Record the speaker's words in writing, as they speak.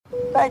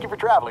Thank you for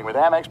traveling with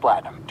Amex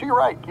Platinum. To your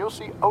right, you'll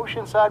see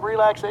oceanside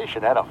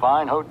relaxation at a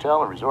fine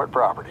hotel and resort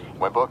property.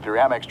 When booked through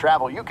Amex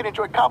Travel, you can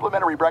enjoy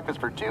complimentary breakfast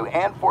for 2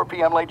 and 4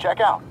 p.m. late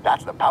checkout.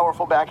 That's the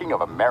powerful backing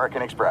of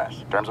American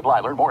Express. Terms apply.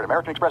 Learn more at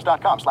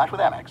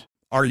americanexpress.com/withAmex.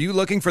 Are you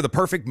looking for the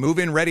perfect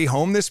move-in ready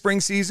home this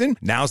spring season?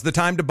 Now's the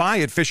time to buy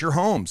at Fisher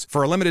Homes.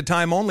 For a limited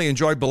time only,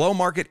 enjoy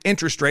below-market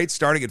interest rates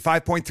starting at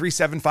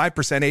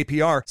 5.375%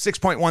 APR,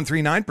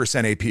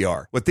 6.139%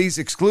 APR. With these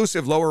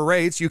exclusive lower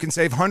rates, you can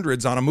save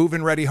hundreds on a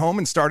move-in ready home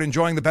and start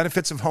enjoying the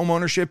benefits of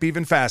homeownership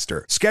even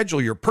faster.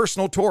 Schedule your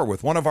personal tour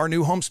with one of our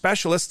new home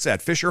specialists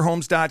at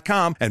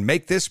FisherHomes.com and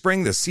make this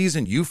spring the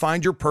season you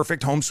find your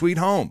perfect home sweet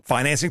home.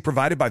 Financing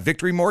provided by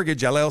Victory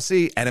Mortgage,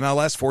 LLC,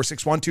 NMLS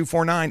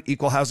 461249,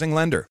 Equal Housing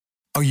Lender.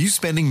 Are you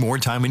spending more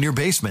time in your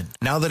basement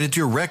now that it's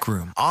your rec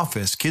room,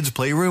 office, kids'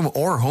 playroom,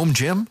 or home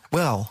gym?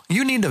 Well,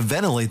 you need to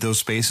ventilate those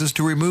spaces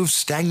to remove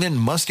stagnant,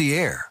 musty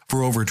air.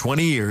 For over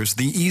 20 years,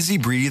 the Easy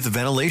Breathe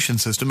ventilation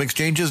system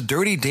exchanges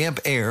dirty, damp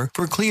air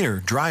for cleaner,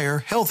 drier,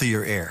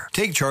 healthier air.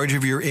 Take charge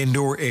of your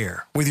indoor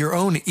air with your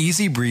own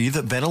Easy Breathe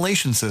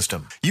ventilation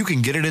system. You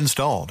can get it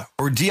installed,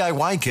 or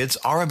DIY kits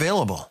are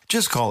available.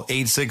 Just call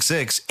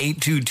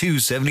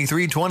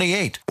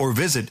 866-822-7328 or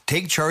visit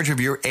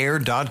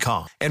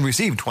takechargeofyourair.com and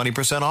receive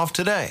 20% off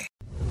today.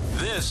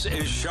 This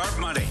is Sharp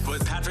Money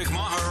with Patrick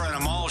Maher and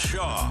Amal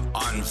Shaw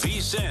on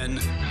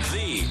VSiN,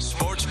 the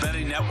Sports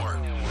Betting Network.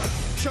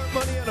 Sharp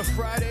Money on a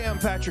Friday. I'm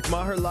Patrick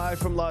Maher, live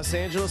from Los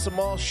Angeles.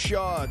 Amal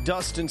Shaw,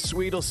 Dustin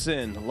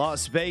Sweetelson,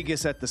 Las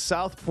Vegas at the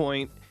South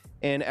Point.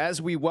 And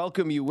as we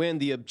welcome you in,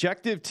 the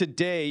objective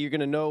today, you're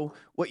going to know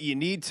what you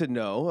need to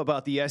know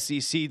about the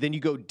SEC. Then you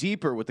go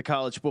deeper with the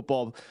college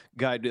football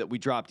guide that we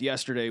dropped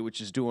yesterday,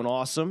 which is doing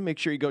awesome. Make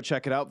sure you go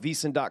check it out,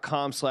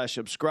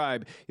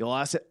 vsin.com/subscribe. You'll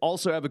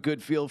also have a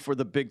good feel for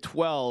the Big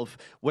 12,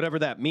 whatever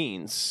that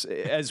means.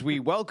 As we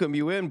welcome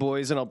you in,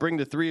 boys, and I'll bring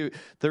the three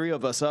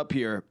of us up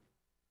here.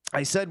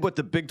 I said what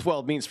the Big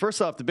 12 means.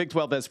 First off, the Big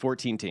 12 has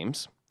 14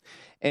 teams.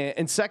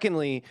 And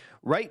secondly,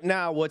 right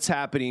now, what's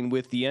happening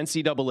with the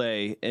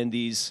NCAA and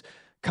these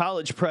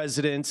college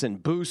presidents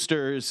and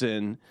boosters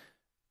and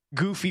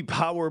goofy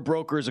power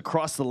brokers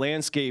across the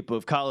landscape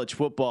of college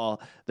football,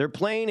 they're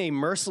playing a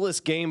merciless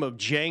game of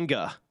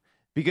Jenga.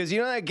 Because you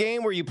know that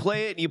game where you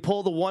play it and you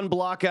pull the one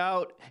block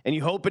out and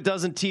you hope it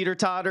doesn't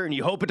teeter-totter and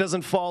you hope it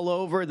doesn't fall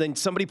over, then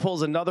somebody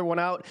pulls another one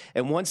out,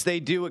 and once they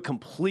do, it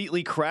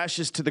completely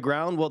crashes to the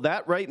ground. Well,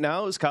 that right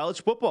now is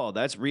college football.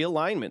 That's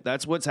realignment.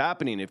 That's what's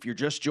happening. If you're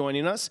just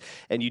joining us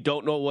and you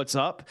don't know what's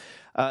up,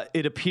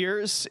 it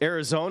appears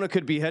Arizona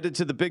could be headed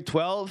to the Big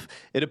 12.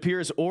 It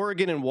appears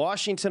Oregon and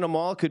Washington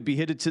all could be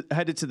headed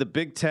to the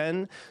Big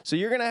 10. So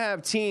you're going to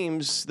have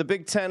teams. The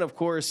Big 10, of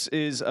course,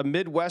 is a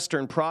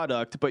Midwestern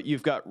product, but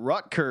you've got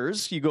Rutgers,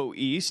 you go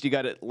east, you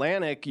got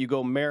Atlantic, you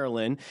go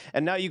Maryland,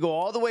 and now you go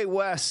all the way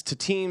west to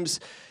teams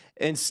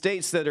and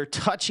states that are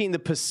touching the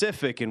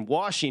Pacific, and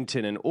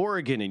Washington and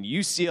Oregon and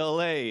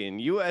UCLA and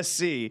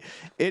USC.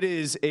 It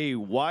is a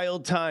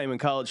wild time in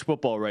college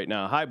football right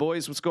now. Hi,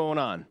 boys. What's going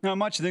on? Not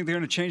much. I think they're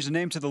going to change the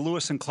name to the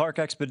Lewis and Clark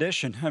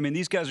Expedition. I mean,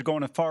 these guys are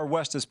going as far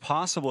west as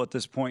possible at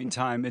this point in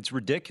time. It's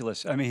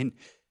ridiculous. I mean,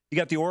 you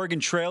got the Oregon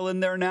Trail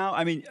in there now.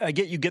 I mean,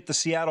 you get the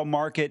Seattle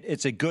market.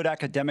 It's a good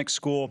academic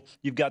school.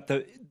 You've got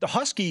the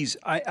Huskies.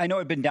 I know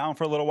have been down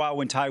for a little while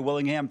when Ty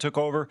Willingham took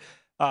over.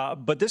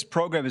 But this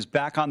program is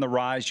back on the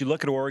rise. You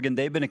look at Oregon,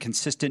 they've been a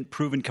consistent,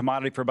 proven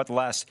commodity for about the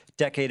last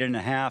decade and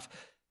a half.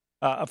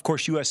 Of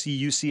course,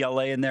 USC,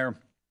 UCLA in there.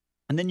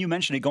 And then you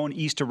mentioned it going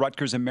east to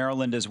Rutgers and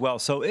Maryland as well.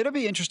 So it'll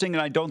be interesting,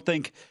 and I don't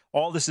think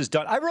all this is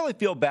done. I really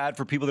feel bad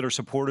for people that are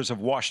supporters of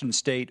Washington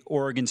State,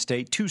 Oregon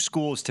State, two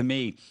schools to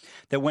me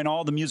that when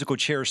all the musical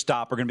chairs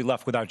stop are going to be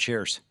left without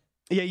chairs.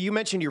 Yeah, you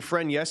mentioned your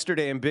friend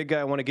yesterday, and Big Guy,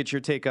 I want to get your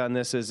take on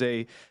this as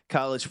a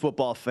college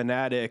football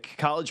fanatic.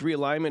 College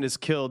realignment has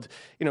killed,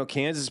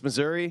 Kansas,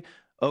 Missouri,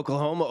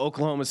 Oklahoma,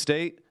 Oklahoma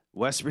State,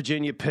 West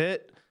Virginia,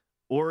 Pitt,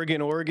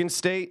 Oregon, Oregon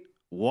State,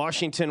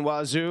 Washington,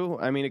 Wazoo.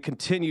 I mean, it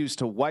continues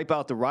to wipe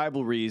out the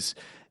rivalries.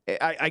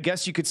 I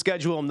guess you could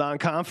schedule them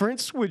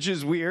non-conference, which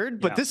is weird,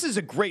 but This is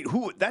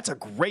that's a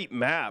great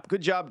map.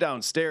 Good job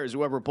downstairs,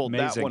 whoever pulled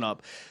that one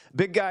up.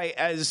 Big Guy,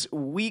 as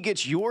we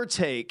get your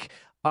take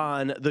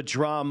on the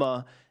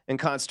drama and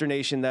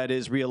consternation that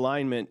is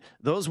realignment,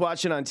 those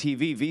watching on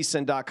TV,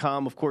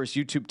 vsin.com, of course,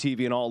 YouTube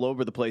TV, and all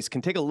over the place,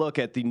 can take a look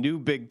at the new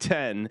Big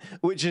Ten,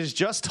 which is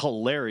just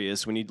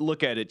hilarious when you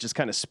look at it, just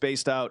kind of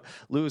spaced out.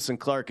 Lewis and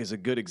Clark is a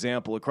good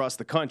example across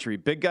the country.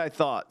 Big Guy,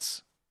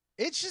 thoughts?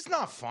 It's just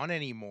not fun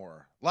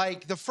anymore.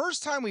 Like, the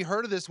first time we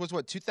heard of this was,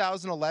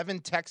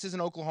 2011? Texas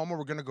and Oklahoma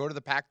were going to go to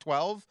the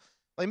Pac-12.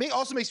 Like, it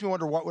also makes me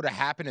wonder what would have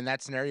happened in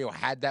that scenario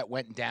had that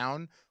went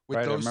down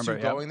with those two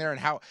going there, and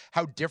how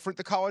different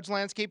the college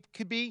landscape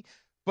could be.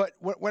 But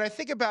when I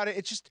think about it,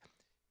 it's just,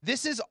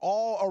 this is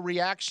all a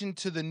reaction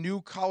to the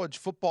new college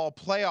football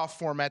playoff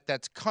format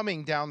that's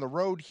coming down the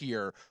road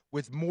here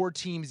with more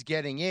teams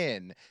getting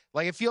in.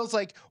 Like, it feels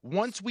like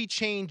once we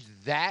change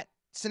that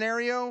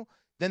scenario,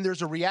 then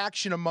there's a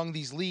reaction among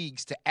these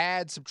leagues to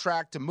add,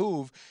 subtract, to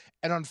move.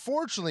 And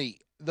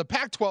unfortunately, the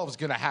Pac-12 is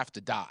going to have to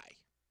die.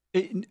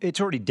 It's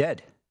already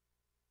dead.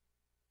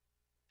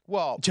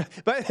 Well,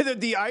 but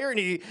the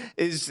irony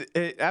is,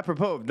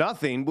 apropos of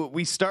nothing,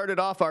 we started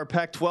off our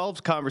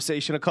Pac-12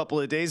 conversation a couple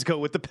of days ago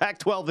with the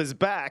Pac-12 is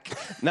back.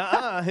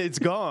 Nuh-uh, it's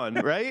gone,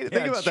 right?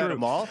 Think about that,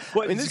 Amal.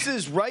 Well, I mean, this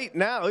is right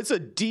now. It's a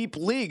deep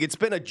league. It's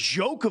been a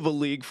joke of a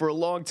league for a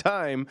long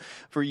time,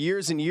 for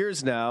years and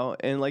years now.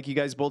 And like you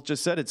guys both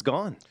just said, it's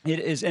gone. It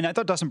is. And I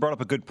thought Dustin brought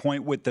up a good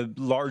point with the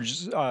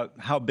large,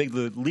 how big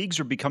the leagues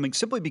are becoming,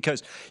 simply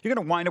because you're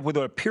going to wind up with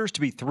what appears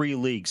to be 3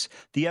 leagues,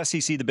 the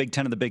SEC, the Big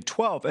Ten, and the Big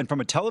 12. And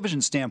from a television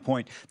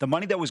standpoint, the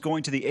money that was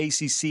going to the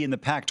ACC and the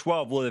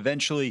Pac-12 will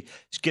eventually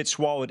get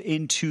swallowed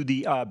into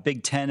the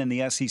Big Ten and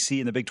the SEC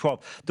and the Big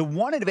 12. The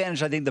one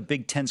advantage I think the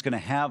Big Ten is going to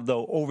have,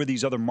 though, over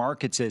these other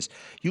markets is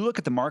you look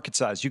at the market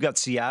size. You've got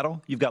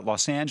Seattle, you've got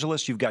Los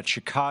Angeles, you've got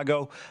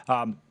Chicago.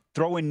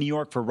 Throw in New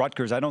York for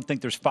Rutgers. I don't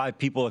think there's 5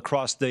 people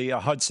across the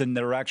Hudson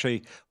that are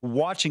actually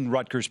watching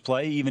Rutgers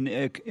play. Even,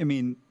 I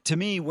mean, to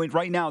me,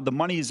 right now, the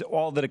money is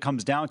all that it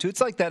comes down to.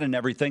 It's like that in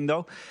everything,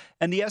 though.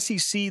 And the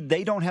SEC,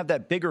 they don't have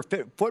that bigger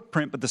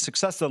footprint, but the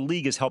success of the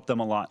league has helped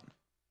them a lot.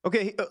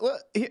 Okay,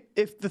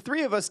 if the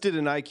 3 of us did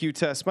an IQ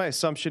test, my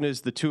assumption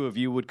is the 2 of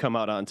you would come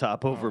out on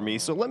top over me.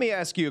 So let me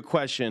ask you a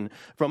question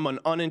from an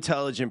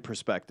unintelligent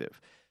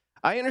perspective.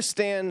 I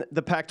understand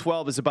the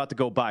Pac-12 is about to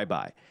go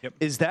bye-bye. Yep.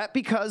 Is that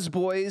because,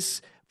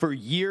 boys, for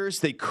years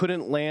they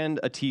couldn't land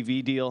a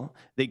TV deal?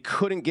 They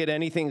couldn't get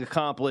anything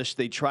accomplished.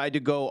 They tried to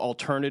go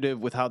alternative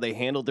with how they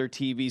handled their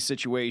TV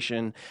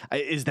situation.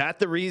 Is that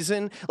the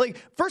reason?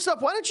 Like, first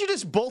off, why don't you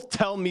just both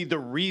tell me the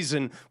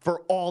reason for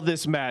all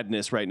this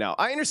madness right now?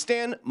 I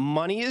understand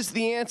money is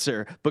the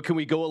answer, but can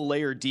we go a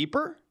layer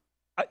deeper?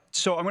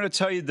 So I'm going to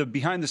tell you the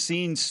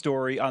behind-the-scenes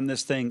story on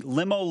this thing.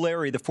 Limo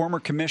Larry, the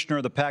former commissioner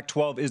of the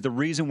Pac-12, is the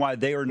reason why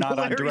they are not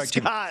on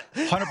DirecTV.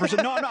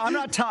 100%. No, I'm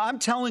not. I'm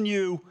telling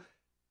you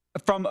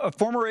from a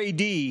former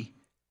AD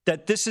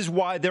that this is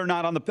why they're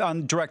not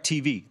on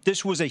DirecTV.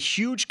 This was a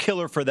huge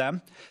killer for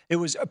them. It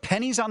was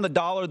pennies on the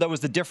dollar that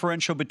was the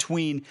differential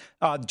between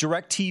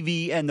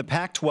DirecTV and the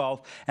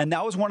Pac-12, and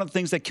that was one of the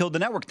things that killed the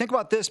network. Think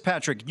about this,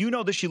 Patrick. You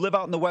know this. You live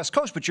out in the West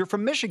Coast, but you're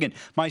from Michigan.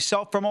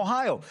 Myself from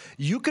Ohio.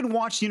 You can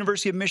watch the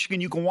University of Michigan.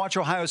 You can watch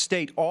Ohio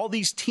State. All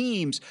these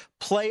teams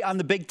play on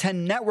the Big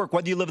Ten Network,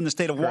 whether you live in the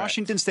state of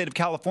Washington, state of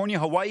California,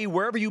 Hawaii,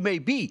 wherever you may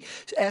be.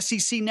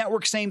 SEC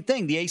Network, same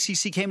thing. The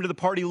ACC came to the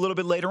party a little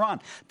bit later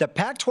on. The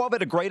Pac-12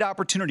 had a great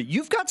opportunity.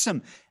 You've got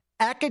some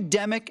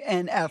academic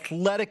and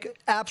athletic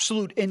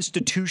absolute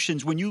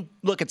institutions. When you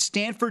look at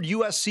Stanford,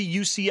 USC,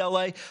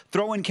 UCLA,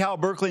 throw in Cal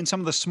Berkeley and some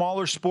of the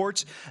smaller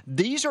sports,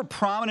 these are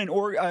prominent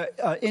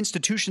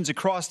institutions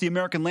across the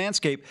American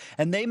landscape,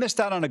 and they missed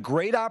out on a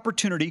great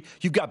opportunity.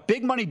 You've got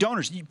big money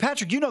donors.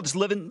 Patrick, you know this,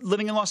 living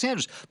in Los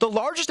Angeles. The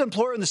largest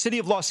employer in the city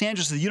of Los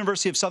Angeles is the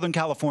University of Southern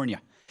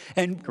California.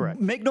 And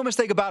make no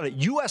mistake about it,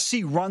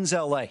 USC runs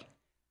LA.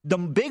 The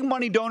big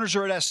money donors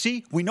are at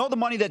SC. We know the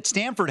money that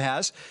Stanford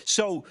has.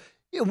 So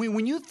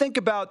when you think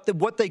about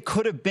what they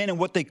could have been and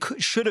what they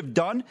should have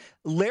done,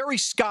 Larry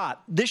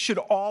Scott, this should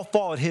all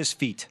fall at his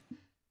feet.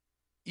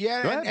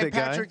 Yeah, and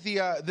Patrick,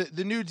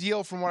 the new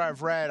deal from what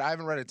I've read, I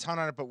haven't read a ton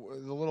on it, but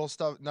the little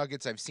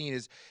nuggets I've seen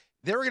is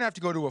they were going to have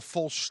to go to a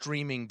full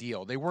streaming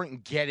deal. They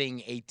weren't getting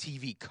a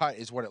TV cut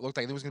is what it looked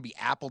like. There was going to be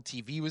Apple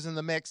TV was in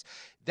the mix.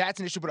 That's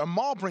an issue. But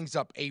Amal brings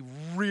up a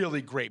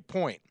really great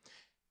point.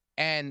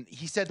 And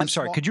he said, I'm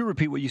sorry, could you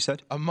repeat what you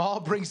said? Amal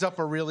brings up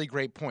a really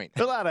great point.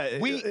 A lot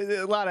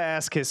of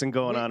ass kissing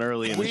going on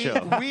early in the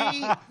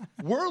show.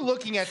 We're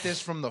looking at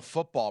this from the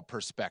football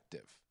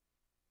perspective.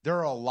 There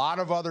are a lot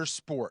of other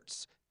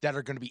sports that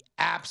are going to be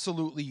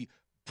absolutely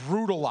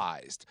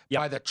brutalized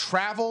by the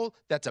travel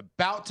that's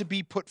about to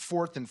be put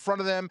forth in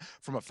front of them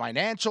from a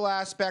financial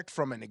aspect,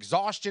 from an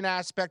exhaustion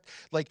aspect.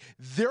 Like,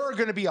 there are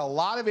going to be a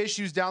lot of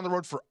issues down the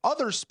road for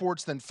other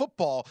sports than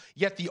football,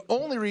 yet the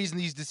only reason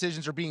these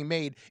decisions are being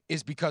made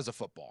is because of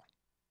football.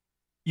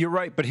 You're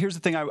right, but here's the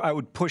thing I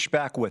would push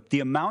back with.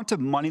 The amount of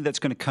money that's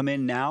going to come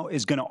in now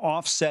is going to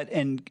offset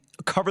and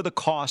cover the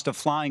cost of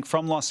flying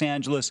from Los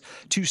Angeles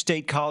to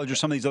State College or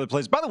some of these other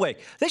places. By the way,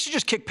 they should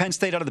just kick Penn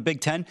State out of the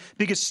Big Ten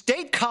because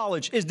State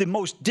College is the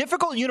most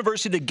difficult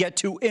university to get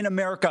to in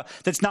America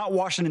that's not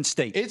Washington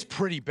State. It's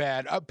pretty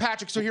bad.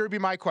 Patrick, so here would be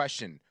my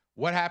question.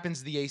 What happens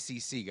to the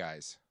ACC,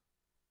 guys?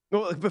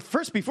 Well, but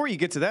first, before you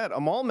get to that,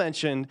 Amal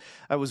mentioned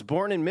I was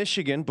born in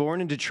Michigan,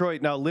 born in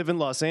Detroit, now live in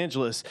Los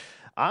Angeles.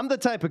 I'm the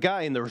type of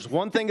guy, and there's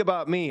one thing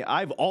about me,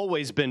 I've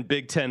always been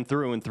Big Ten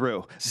through and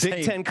through. Same.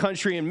 Big Ten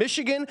country in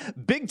Michigan,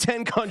 Big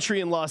Ten country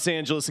in Los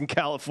Angeles and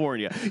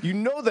California. You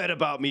know that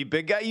about me,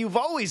 big guy. You've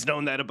always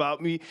known that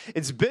about me.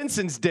 It's been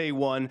since day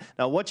one.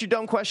 Now, what's your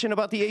dumb question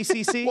about the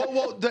ACC?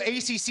 well, the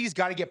ACC's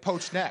got to get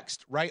poached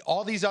next, right?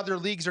 All these other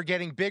leagues are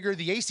getting bigger.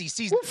 The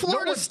ACC's... Well,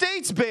 Florida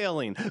State's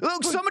bailing.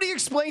 Look, somebody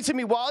explain to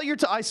me while you're...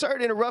 I started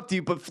to interrupt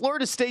you, but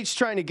Florida State's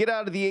trying to get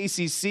out of the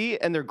ACC,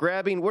 and they're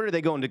grabbing... What are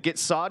they going to get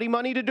Saudi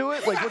money to do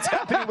it? Like, what's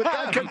happening with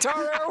that?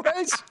 Qatar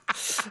Airways?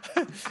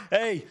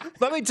 Hey,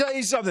 let me tell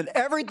you something.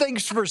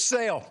 Everything's for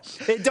sale.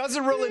 It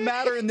doesn't really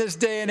matter in this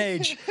day and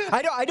age.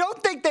 I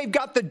don't think they've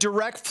got the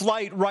direct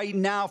flight right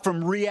now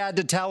from Riyadh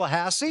to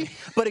Tallahassee,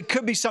 but it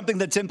could be something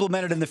that's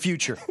implemented in the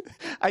future.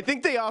 I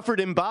think they offered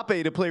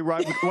Mbappe to play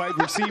wide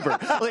receiver.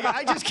 Like,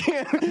 I just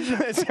can't.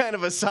 It's kind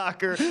of a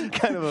soccer,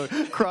 kind of a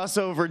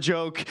crossover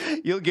joke.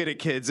 You'll get it,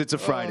 kids. It's a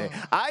Friday.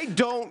 I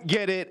don't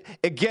get it.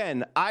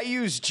 Again, I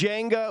use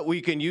Jenga. We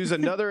can use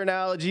another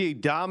analogy,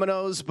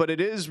 dominoes, but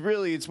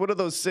it's one of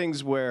those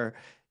things where,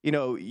 you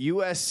know,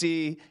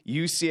 USC,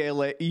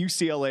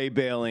 UCLA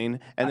bailing,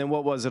 and then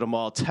what was it,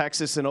 Amal?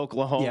 Texas and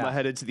Oklahoma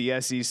headed to the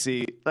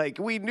SEC. Like,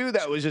 we knew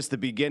that was just the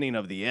beginning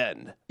of the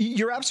end.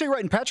 You're absolutely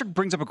right. And Patrick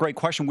brings up a great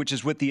question, which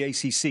is with the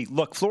ACC.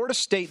 Look, Florida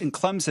State and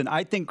Clemson,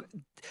 I think,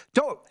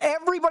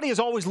 everybody has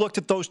always looked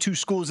at those two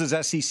schools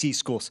as SEC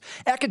schools.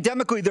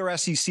 Academically, they're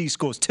SEC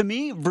schools. To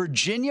me,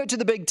 Virginia to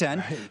the Big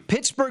Ten,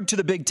 Pittsburgh to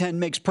the Big Ten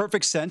makes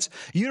perfect sense.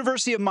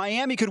 University of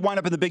Miami could wind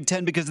up in the Big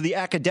Ten because of the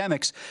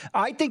academics.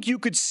 I think you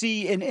could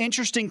see an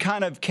interesting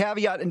kind of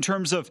caveat in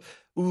terms of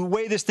the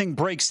way this thing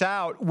breaks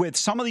out with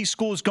some of these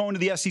schools going to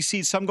the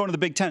SEC, some going to the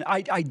Big Ten.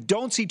 I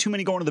don't see too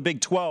many going to the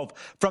Big 12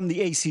 from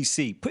the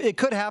ACC. It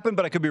could happen,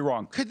 but I could be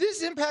wrong. Could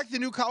this impact the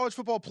new college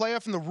football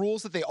playoff and the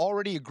rules that they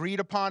already agreed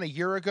upon a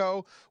year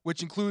ago,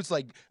 which includes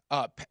like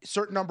a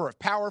certain number of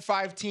Power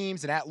 5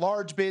 teams and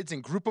at-large bids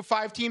and Group of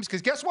 5 teams?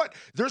 Because guess what?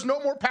 There's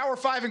no more Power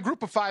 5 and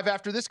Group of 5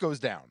 after this goes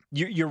down.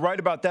 You're right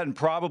about that, and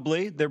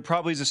there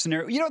probably is a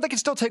scenario. You know, they can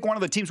still take one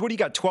of the teams. What do you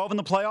got, 12 in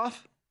the playoff?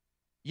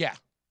 Yeah.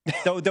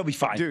 They'll be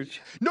fine. Dude.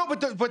 No, but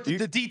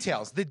the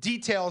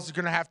details are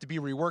going to have to be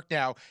reworked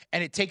now,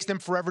 and it takes them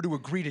forever to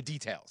agree to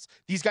details.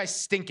 These guys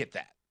stink at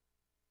that.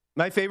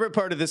 My favorite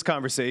part of this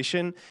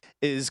conversation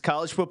is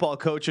college football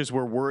coaches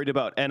were worried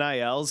about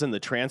NILs and the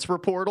transfer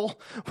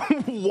portal.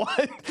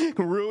 What?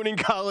 Ruining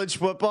college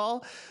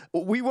football?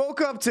 We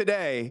woke up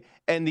today,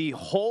 and the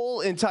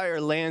whole entire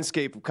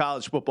landscape of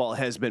college football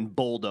has been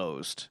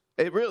bulldozed.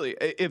 It really,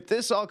 if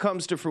this all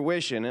comes to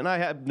fruition, and I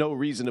have no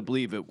reason to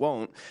believe it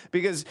won't,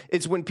 because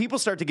it's when people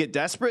start to get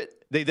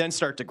desperate, they then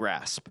start to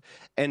grasp.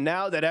 And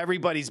now that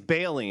everybody's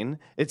bailing,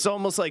 it's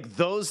almost like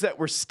those that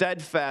were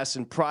steadfast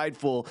and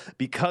prideful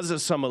because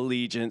of some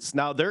allegiance,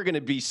 now they're going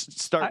to be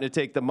starting to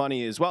take the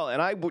money as well.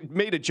 And I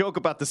made a joke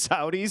about the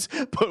Saudis,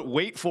 but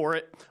wait for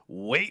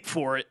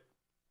it.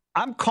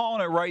 I'm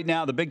calling it right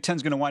now. The Big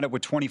Ten's going to wind up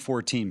with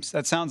 24 teams.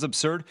 That sounds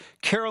absurd.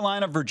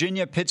 Carolina,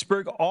 Virginia,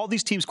 Pittsburgh, all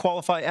these teams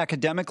qualify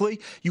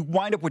academically. You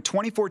wind up with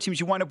 24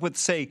 teams. You wind up with,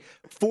 say,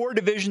 4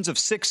 divisions of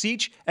 6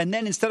 each. And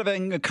then instead of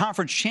having a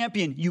conference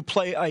champion, you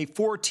play a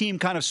 4-team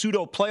kind of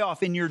pseudo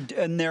playoff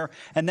in there.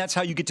 And that's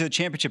how you get to the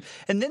championship.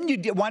 And then you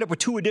wind up with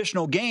 2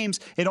 additional games.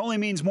 It only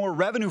means more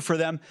revenue for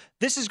them.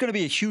 This is going to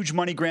be a huge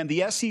money grab.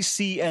 The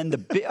SEC and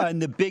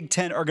the Big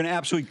Ten are going to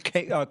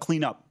absolutely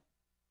clean up.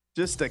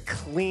 Just a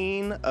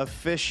clean,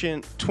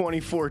 efficient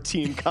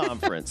 24-team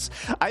conference.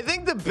 I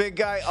think the big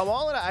guy,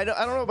 Amal, I don't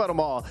know about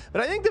Amal,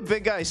 but I think the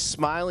big guy's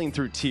smiling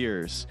through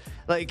tears.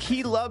 Like,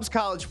 he loves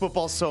college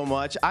football so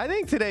much. I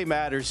think today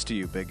matters to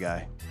you, big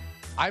guy.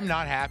 I'm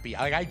not happy.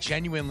 Like, I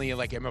genuinely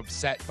am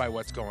upset by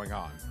what's going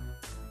on.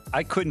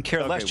 I couldn't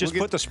care less. Just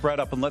put the spread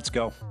up and let's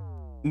go.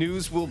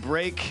 News will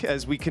break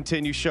as we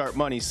continue Sharp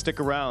Money. Stick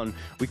around.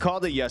 We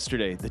called it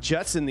yesterday. The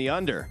Jets in the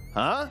under.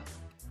 Huh?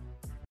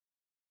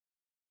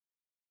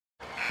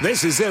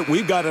 This is it.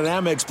 We've got an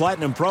Amex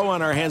Platinum Pro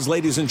on our hands,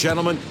 ladies and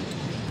gentlemen.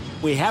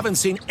 We haven't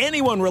seen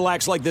anyone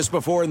relax like this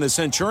before in the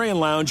Centurion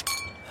Lounge.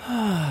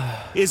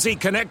 Is he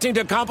connecting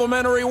to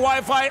complimentary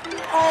Wi-Fi?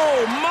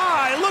 Oh,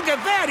 my. Look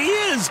at that. He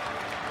is.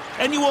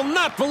 And you will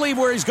not believe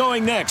where he's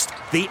going next.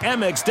 The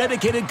Amex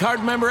dedicated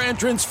card member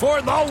entrance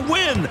for the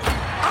win.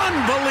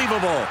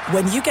 Unbelievable.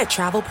 When you get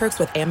travel perks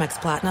with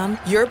Amex Platinum,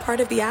 you're part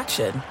of the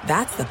action.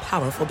 That's the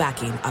powerful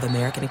backing of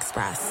American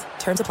Express.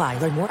 Terms apply.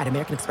 Learn more at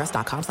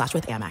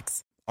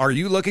americanexpress.com/withAmex. Are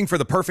you looking for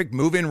the perfect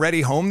move-in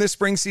ready home this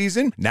spring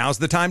season? Now's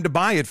the time to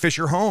buy at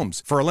Fisher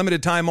Homes. For a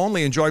limited time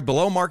only, enjoy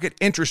below-market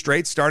interest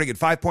rates starting at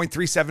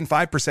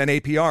 5.375%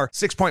 APR,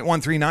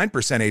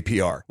 6.139%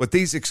 APR. With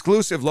these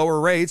exclusive lower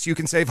rates, you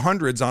can save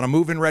hundreds on a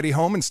move-in ready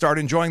home and start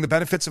enjoying the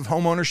benefits of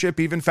homeownership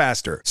even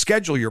faster.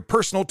 Schedule your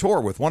personal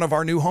tour with one of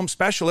our new home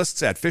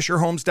specialists at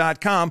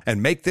FisherHomes.com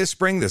and make this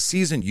spring the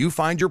season you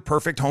find your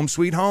perfect home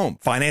sweet home.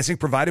 Financing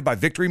provided by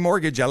Victory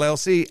Mortgage,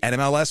 LLC,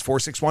 NMLS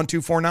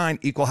 461249,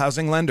 Equal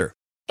Housing Lender.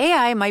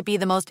 AI might be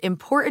the most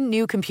important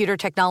new computer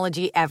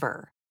technology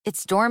ever. It's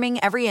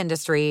storming every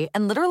industry,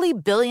 and literally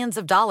billions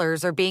of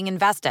dollars are being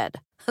invested.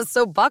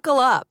 So buckle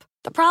up.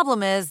 The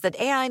problem is that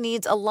AI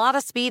needs a lot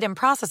of speed and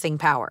processing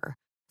power.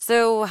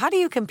 So how do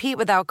you compete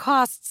without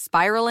costs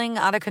spiraling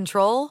out of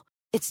control?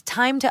 It's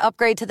time to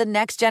upgrade to the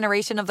next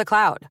generation of the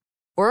cloud.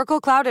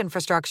 Oracle Cloud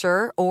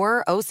Infrastructure,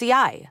 or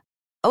OCI.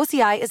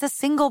 OCI is a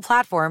single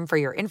platform for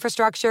your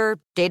infrastructure,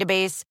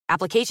 database,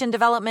 application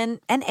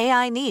development, and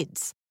AI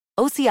needs.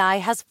 OCI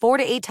has 4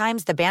 to 8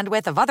 times the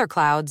bandwidth of other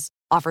clouds,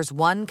 offers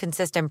one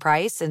consistent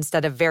price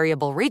instead of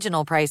variable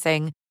regional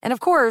pricing, and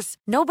of course,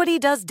 nobody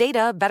does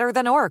data better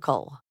than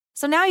Oracle.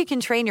 So now you can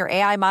train your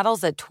AI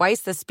models at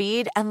twice the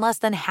speed and less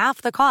than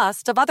half the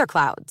cost of other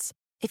clouds.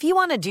 If you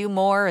want to do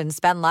more and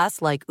spend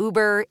less like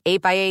Uber,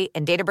 8x8,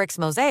 and Databricks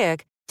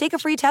Mosaic, take a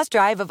free test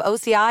drive of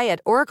OCI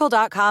at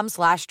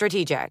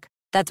oracle.com/strategic.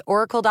 That's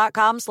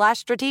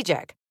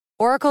oracle.com/strategic.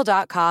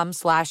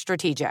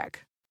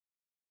 oracle.com/strategic.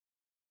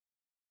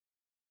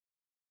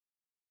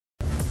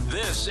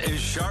 This is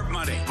Sharp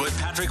Money with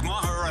Patrick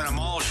Maher and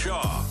Amal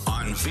Shaw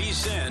on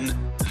VSiN,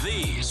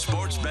 the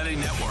Sports Betting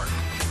Network.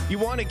 You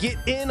want to get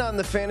in on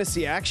the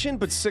fantasy action,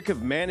 but sick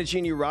of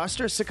managing your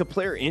roster, sick of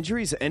player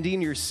injuries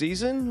ending your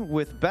season?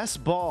 With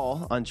Best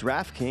Ball on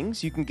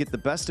DraftKings, you can get the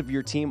best of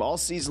your team all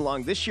season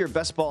long. This year,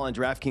 Best Ball on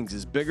DraftKings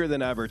is bigger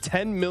than ever,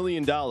 $10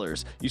 million.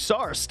 You saw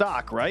our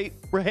stock, right?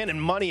 We're handing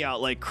money out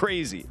like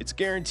crazy. It's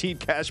guaranteed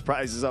cash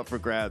prizes up for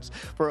grabs.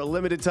 For a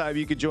limited time,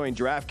 you could join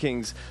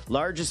DraftKings'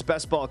 largest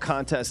Best Ball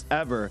contest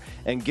ever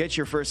and get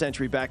your first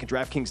entry back in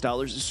DraftKings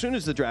dollars as soon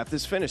as the draft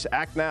is finished.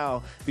 Act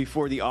now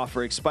before the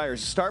offer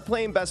expires. Start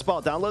playing Best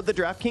Ball. Download the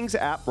DraftKings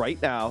app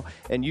right now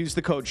and use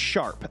the code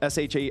SHARP,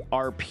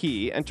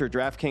 SHARP. Enter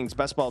DraftKings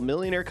Best Ball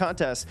Millionaire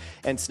Contest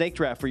and Snake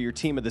Draft for your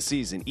team of the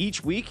season.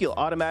 Each week, you'll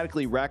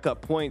automatically rack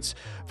up points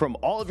from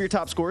all of your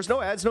top scorers.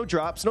 No ads, no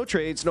drops, no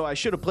trades. No, I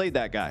should have played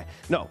that guy.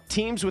 No,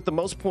 teams with the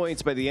most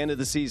points by the end of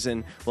the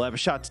season will have a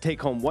shot to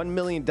take home $1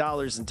 million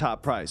in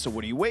top prize. So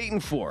what are you waiting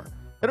for?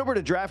 Head over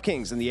to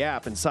DraftKings in the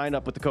app and sign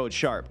up with the code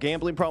SHARP.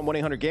 Gambling problem,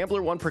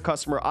 1-800-GAMBLER, 1 per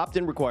customer.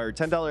 Opt-in required,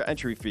 $10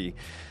 entry fee.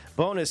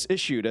 Bonus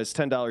issued as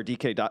 $10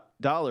 DK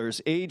dollars.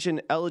 Age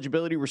and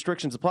eligibility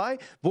restrictions apply.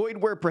 Void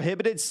where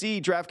prohibited. See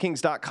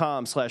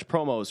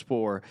DraftKings.com/promos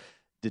for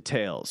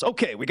details.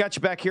 Okay, we got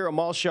you back here.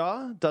 Amal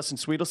Shaw, Dustin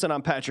Sweetelson.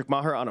 I'm Patrick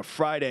Maher on a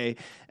Friday.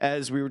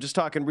 As we were just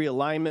talking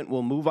realignment,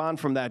 we'll move on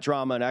from that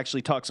drama and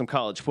actually talk some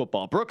college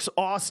football. Brooks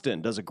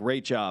Austin does a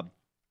great job.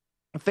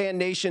 Fan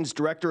Nation's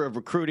director of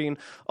recruiting,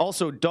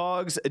 also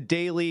Dogs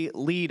Daily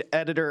lead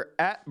editor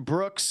at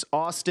Brooks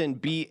Austin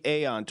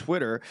BA on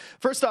Twitter.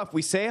 First off,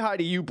 we say hi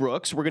to you,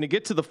 Brooks. We're going to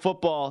get to the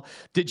football.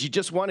 Did you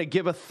just want to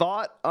give a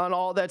thought on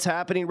all that's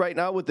happening right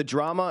now with the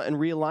drama and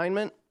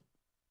realignment?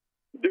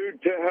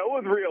 Dude, to hell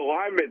with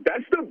realignment.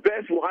 That's the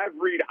best live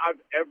read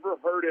I've ever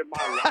heard in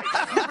my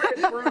life. You read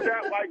through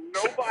that like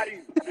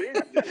nobody's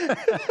business.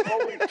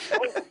 Holy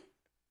smokes.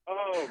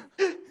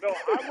 No,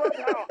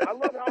 I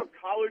love how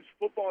college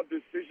football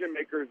decision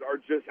makers are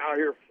just out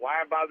here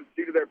flying by the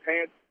seat of their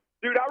pants.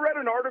 Dude, I read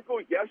an article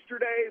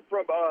yesterday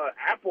from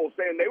Apple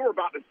saying they were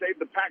about to save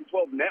the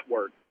Pac-12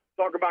 network,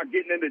 talk about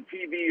getting into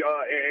TV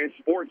and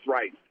sports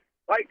rights.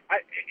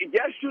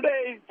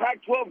 Yesterday,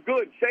 Pac-12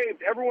 good,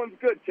 saved, everyone's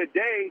good.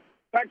 Today,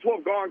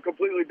 Pac-12 gone,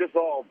 completely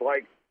dissolved.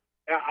 I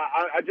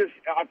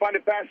find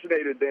it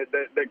fascinating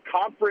that the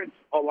conference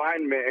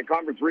alignment and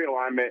conference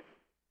realignment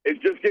is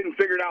just getting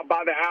figured out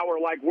by the hour,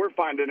 like we're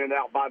finding it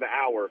out by the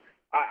hour.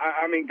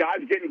 I mean,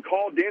 guys getting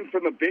called in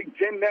from the Big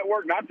Ten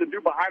Network, not to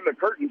do behind the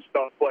curtain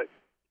stuff, but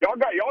y'all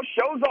got y'all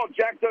shows all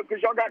jacked up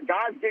because y'all got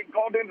guys getting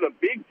called into the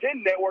Big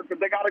Ten Network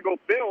because they got to go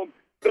film.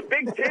 The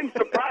Big Ten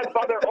surprised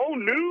by their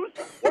own news?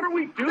 What are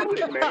we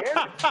doing, man?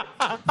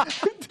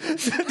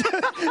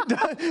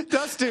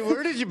 Dustin,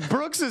 where did you?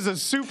 Brooks is a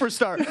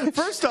superstar.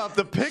 First off,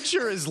 the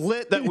picture is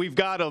lit that we've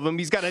got of him.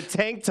 He's got a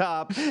tank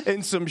top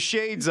and some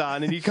shades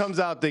on, and he comes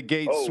out the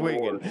gate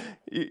swinging.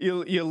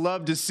 You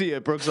love to see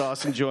it. Brooks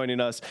Austin joining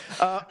us.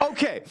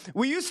 Okay,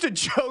 we used to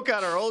joke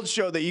on our old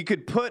show that you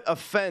could put a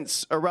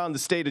fence around the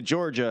state of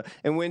Georgia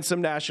and win some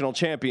national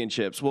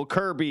championships. Well,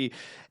 Kirby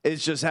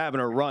is just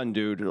having a run,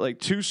 dude. Like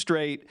 2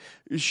 straight,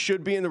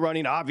 should be in the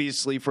running,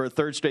 obviously, for a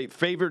 3rd straight,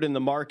 favored in the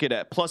market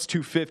at plus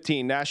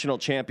 215 national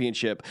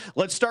championship.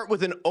 Let's start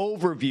with an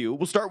overview.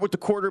 We'll start with the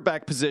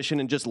quarterback position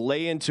and just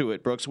lay into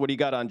it. Brooks, what do you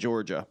got on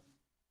Georgia?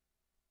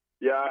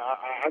 Yeah,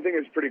 I think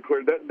it's pretty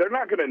clear. They're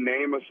not going to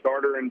name a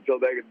starter until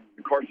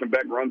Carson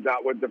Beck runs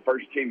out with the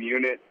first team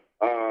unit.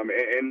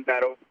 And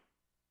that'll.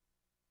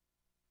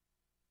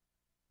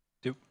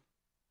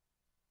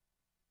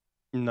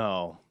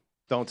 No,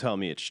 don't tell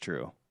me it's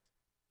true.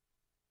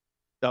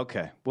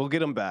 Okay, we'll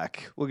get him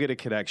back. We'll get a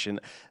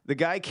connection. The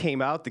guy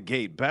came out the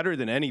gate better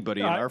than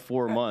anybody in our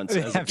 4 months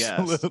as a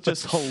guest.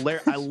 Just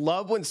hilarious. I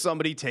love when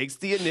somebody takes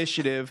the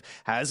initiative,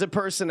 has a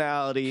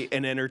personality,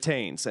 and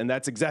entertains. And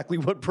that's exactly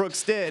what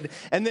Brooks did.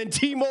 And then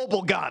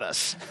T-Mobile got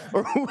us,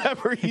 or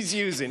whoever he's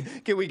using.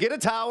 Can we get a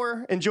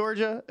tower in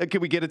Georgia? Can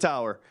we get a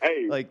tower?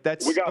 Hey,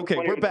 that's we got okay.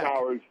 We're back.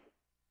 Towers.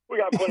 We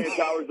got plenty of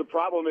towers. The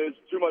problem is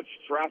too much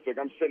traffic.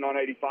 I'm sitting on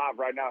 85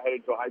 right now,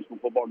 headed to a high school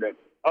football game.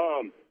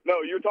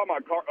 No, you're talking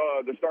about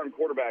the starting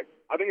quarterback.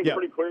 I think it's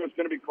pretty clear it's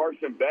going to be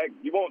Carson Beck.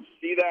 You won't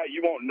see that.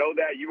 You won't know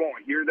that. You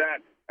won't hear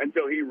that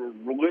until he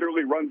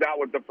literally runs out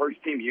with the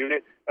first team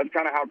unit. That's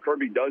kind of how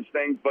Kirby does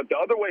things. But the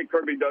other way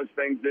Kirby does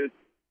things is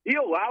he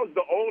allows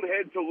the old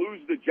head to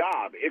lose the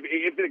job.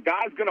 If the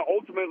guy's going to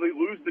ultimately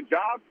lose the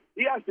job,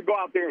 he has to go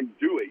out there and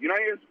do it. You know,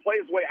 he has to play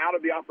his way out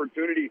of the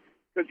opportunity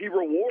because he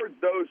rewards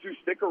those who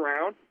stick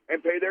around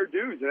and pay their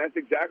dues. And that's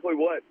exactly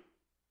what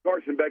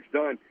Carson Beck's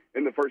done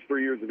in the first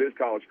 3 years of his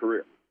college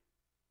career.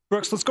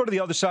 Brooks, let's go to the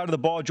other side of the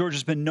ball.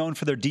 Georgia's been known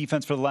for their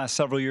defense for the last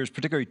several years,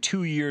 particularly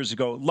 2 years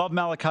ago. Love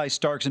Malachi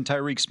Starks and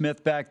Tyreek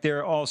Smith back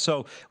there.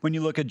 Also, when you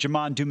look at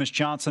Jamon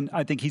Dumas-Johnson,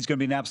 I think he's going to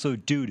be an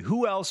absolute dude.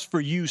 Who else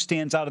for you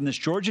stands out in this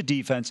Georgia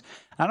defense?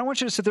 I don't want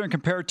you to sit there and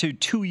compare it to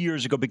 2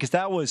 years ago because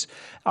that was,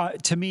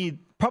 to me,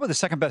 probably the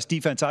second best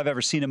defense I've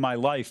ever seen in my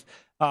life.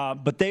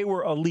 But they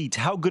were elite.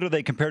 How good are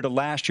they compared to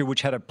last year,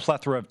 which had a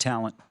plethora of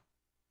talent?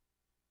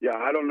 Yeah,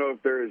 I don't know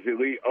if they're as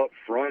elite up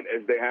front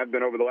as they have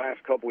been over the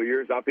last couple of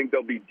years. I think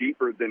they'll be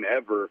deeper than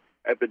ever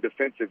at the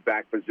defensive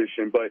back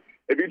position. But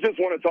if you just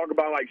want to talk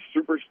about, like,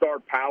 superstar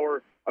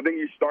power, I think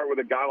you start with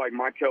a guy like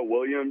Mykel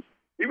Williams.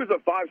 He was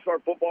a five-star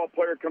football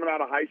player coming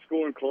out of high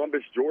school in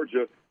Columbus,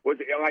 Georgia. Was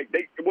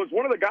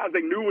one of the guys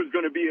they knew was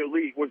going to be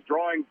elite, was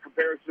drawing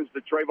comparisons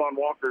to Trayvon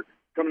Walker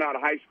coming out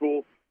of high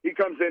school. He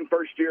comes in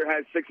first year,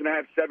 has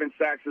 6.5, 7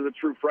 sacks as a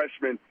true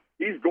freshman.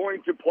 He's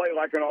going to play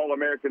like an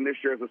All-American this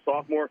year as a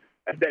sophomore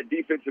at that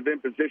defensive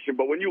end position.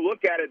 But when you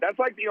look at it, that's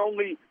like the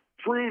only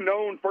true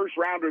known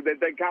first-rounder that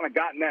they kind of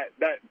got in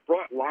that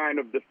front line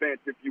of defense,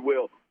 if you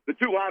will. The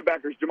two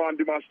linebackers, Jamon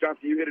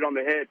Dumas-Johnson, you hit it on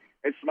the head,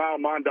 and Smile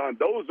Mondon,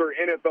 those are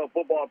NFL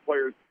football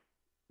players.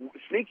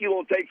 Sneaky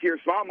little take here.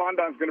 Smile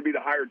Mondon's going to be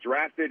the higher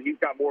drafted. He's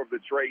got more of the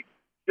trait.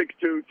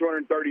 6'2",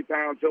 230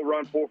 pounds. He'll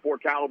run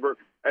 4.4 caliber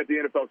at the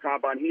NFL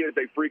Combine. He is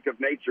a freak of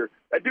nature.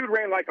 That dude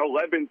ran like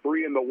 11.3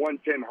 in the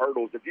 110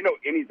 hurdles. If you know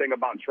anything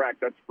about track,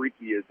 that's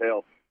freaky as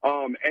hell.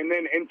 And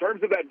then in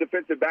terms of that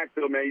defensive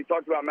backfield, man, you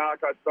talked about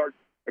Malachi Starks.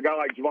 A guy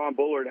like Javon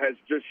Bullard has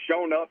just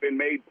shown up and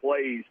made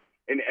plays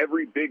in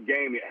every big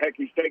game. Heck,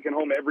 he's taken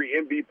home every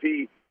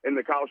MVP in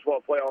the college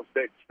football playoffs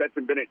that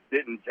Stetson Bennett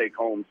didn't take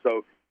home.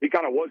 So he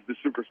kind of was the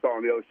superstar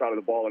on the other side of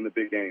the ball in the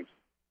big games.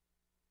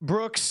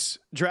 Brooks,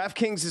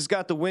 DraftKings has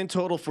got the win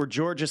total for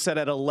Georgia set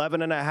at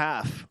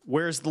 11.5.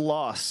 Where's the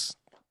loss?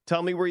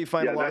 Tell me where you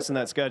find the loss in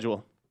that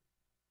schedule.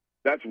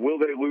 That's will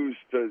they lose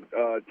to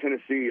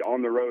Tennessee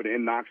on the road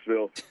in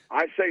Knoxville?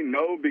 I say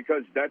no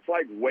because that's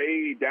like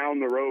way down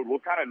the road. We'll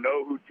kind of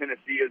know who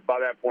Tennessee is by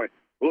that point.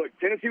 Look,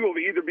 Tennessee will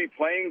either be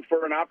playing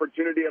for an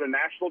opportunity at a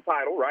national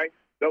title, right?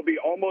 They'll be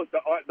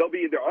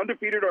either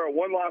undefeated or a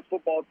one-loss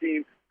football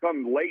team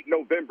come late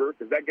November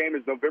because that game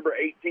is November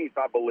 18th,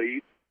 I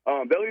believe.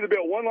 They'll either be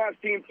a one-loss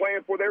team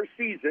playing for their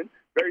season,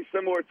 very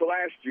similar to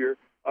last year,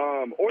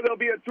 or they'll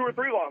be a 2 or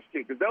 3 loss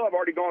team because they'll have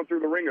already gone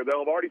through the ringer. They'll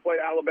have already played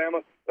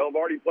Alabama. They'll have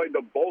already played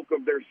the bulk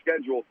of their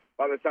schedule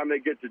by the time they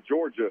get to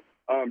Georgia.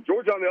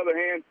 Georgia, on the other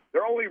hand,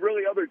 their only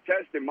really other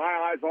test in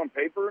my eyes on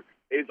paper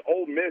is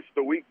Ole Miss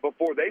the week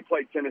before they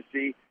play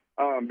Tennessee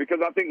because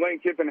I think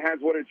Lane Kiffin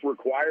has what it's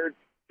required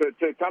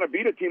to kind of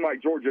beat a team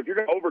like Georgia. If you're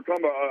going to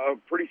overcome a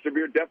pretty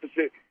severe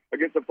deficit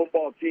against a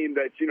football team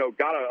that's,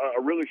 got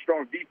a really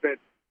strong defense,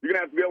 you're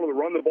going to have to be able to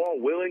run the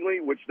ball willingly,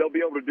 which they'll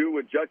be able to do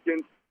with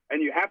Judkins.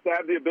 And you have to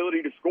have the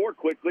ability to score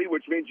quickly,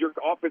 which means your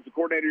offensive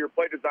coordinator, your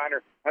play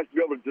designer, has to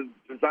be able to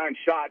design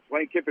shots.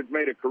 Lane Kiffin's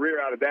made a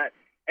career out of that.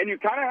 And you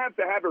kind of have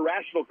to have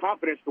irrational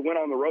confidence to win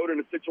on the road in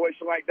a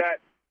situation like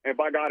that. And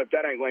by God, if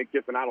that ain't Lane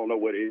Kiffin, I don't know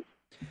what is.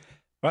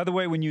 By the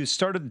way, when you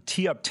started to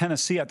tee up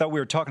Tennessee, I thought we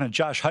were talking to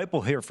Josh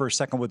Heupel here for a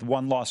second with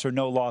one loss or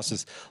no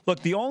losses.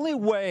 Look, the only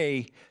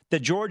way that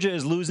Georgia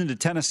is losing to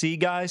Tennessee,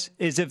 guys,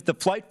 is if the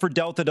flight for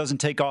Delta doesn't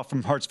take off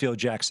from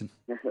Hartsfield-Jackson.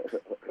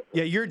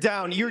 Yeah, you're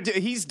down.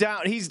 He's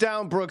down. He's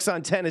down, Brooks,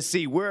 on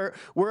Tennessee. Where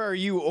are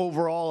you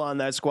overall on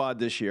that squad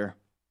this year?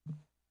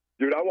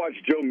 Dude, I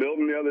watched Joe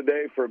Milton the other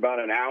day for about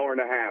an hour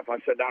and a half. I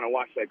sat down and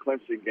watched that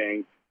Clemson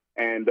game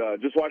and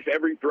just watched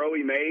every throw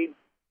he made.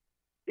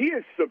 He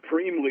is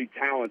supremely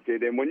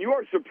talented, and when you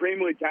are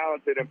supremely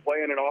talented and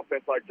playing an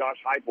offense like Josh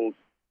Heupel's,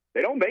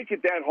 they don't make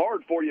it that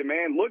hard for you,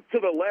 man. Look to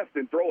the left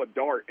and throw a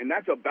dart, and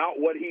that's about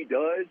what he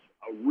does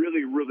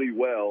really, really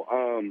well.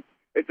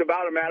 It's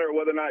about a matter of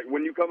whether or not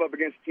when you come up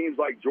against teams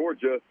like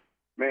Georgia,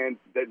 man,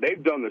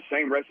 they've done the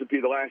same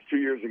recipe the last 2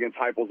 years against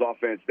Heupel's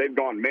offense. They've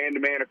gone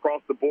man-to-man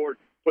across the board,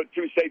 put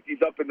 2 safeties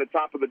up in the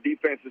top of the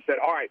defense and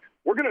said, all right,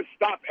 we're going to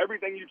stop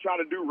everything you try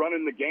to do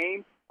running the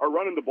game or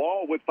running the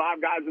ball with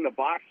 5 guys in the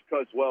box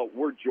because, well,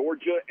 we're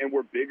Georgia and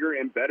we're bigger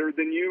and better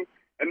than you,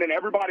 and then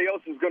everybody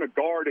else is going to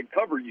guard and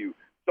cover you.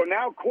 So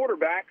now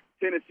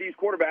Tennessee's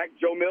quarterback,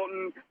 Joe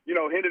Milton,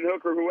 Hendon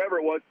Hooker, whoever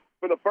it was,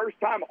 for the first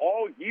time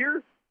all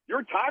year,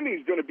 your timing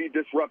is going to be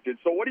disrupted.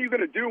 So what are you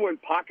going to do when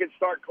pockets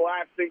start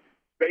collapsing,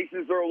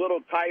 spaces are a little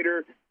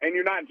tighter, and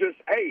you're not just,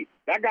 hey,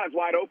 that guy's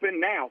wide open,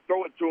 now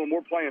throw it to him,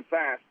 we're playing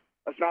fast.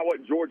 That's not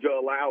what Georgia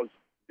allows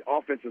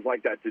offenses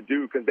like that to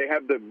do because they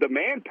have the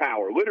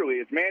manpower. Literally,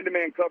 it's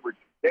man-to-man coverage.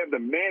 They have the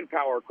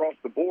manpower across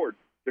the board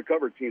to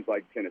cover teams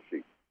like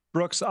Tennessee.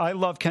 Brooks, I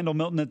love Kendall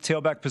Milton at the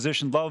tailback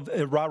position. Love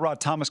Ra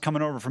Thomas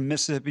coming over from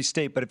Mississippi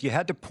State. But if you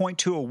had to point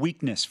to a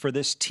weakness for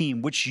this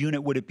team, which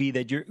unit would it be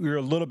that you're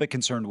a little bit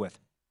concerned with?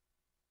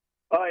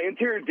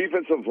 Interior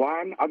defensive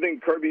line. I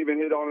think Kirby even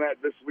hit on that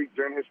this week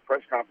during his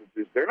press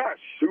conferences. They're not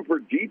super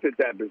deep at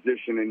that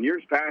position. In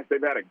years past,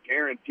 they've had a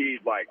guaranteed,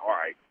 all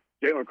right,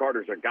 Jalen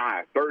Carter's a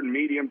guy. 3rd and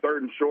medium, 3rd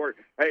and short.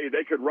 Hey,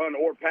 they could run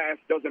or pass.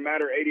 Doesn't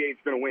matter. 88's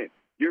going to win.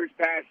 Years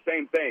past,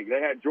 same thing. They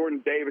had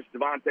Jordan Davis,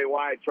 Devontae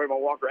Wyatt, Trayvon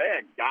Walker. They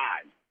had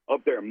guys.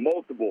 up there,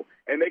 multiple,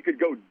 and they could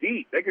go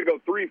deep. They could go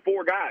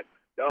 3-4 guys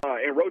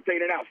and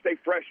rotate it out, stay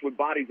fresh with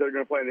bodies that are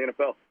going to play in the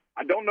NFL.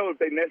 I don't know if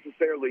they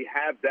necessarily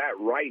have that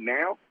right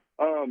now.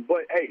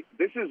 But, hey,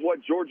 this is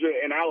what Georgia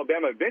and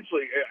Alabama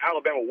eventually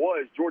Alabama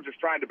was. Georgia's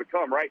trying to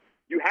become, right?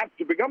 You have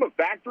to become a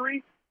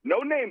factory.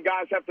 No-name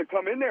guys have to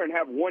come in there and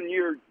have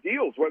one-year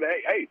deals where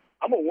they, hey,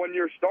 I'm a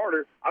one-year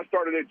starter. I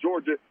started at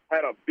Georgia,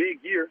 had a big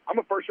year. I'm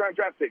a first-round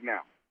draft pick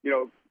now. You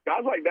know,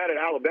 guys like that at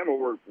Alabama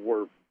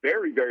were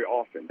very, very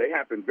often. They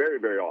happen very,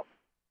 very often.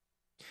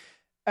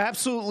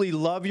 Absolutely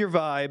love your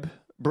vibe.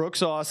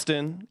 Brooks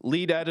Austin,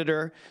 lead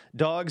editor,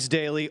 Dogs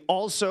Daily.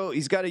 Also,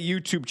 he's got a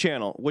YouTube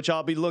channel, which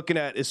I'll be looking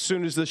at as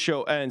soon as the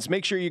show ends.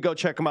 Make sure you go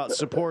check him out,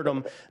 support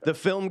him. The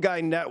Film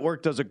Guy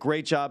Network does a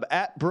great job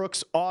at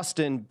Brooks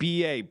Austin,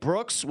 BA.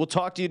 Brooks, we'll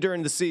talk to you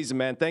during the season,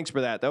 man. Thanks for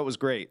that. That was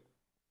great.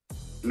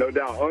 No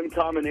doubt.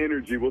 Uncommon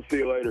energy. We'll see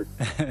you later.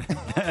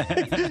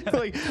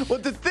 Well,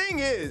 the thing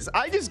is,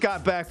 I just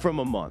got back from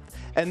a month,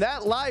 and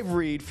that live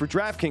read for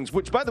DraftKings,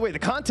 which, by the way,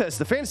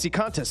 the fantasy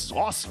contest is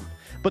awesome,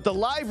 but the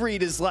live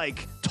read is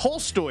like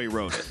Tolstoy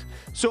wrote it.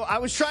 So I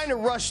was trying to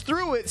rush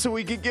through it so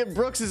we could give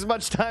Brooks as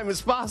much time as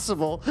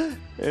possible,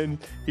 and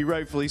he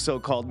rightfully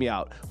so called me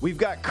out. We've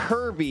got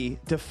Kirby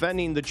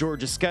defending the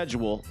Georgia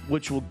schedule,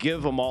 which will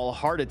give them all a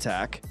heart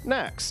attack,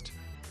 next.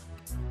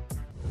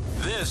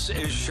 This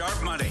is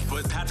Sharp Money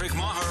with Patrick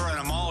Maher and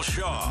Amal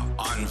Shaw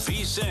on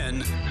VSiN,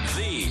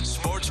 the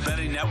Sports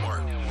Betting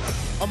Network.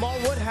 Amal,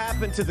 what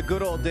happened to the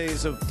good old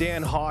days of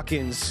Dan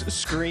Hawkins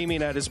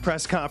screaming at his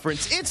press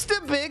conference, "It's the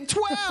Big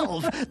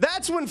 12"?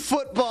 That's when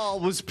football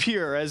was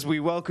pure, as we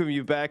welcome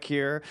you back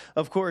here.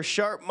 Of course,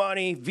 Sharp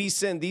Money,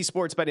 VSiN, the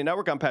Sports Betting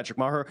Network. I'm Patrick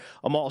Maher,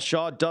 Amal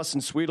Shaw,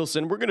 Dustin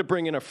Sweetelson. We're going to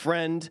bring in a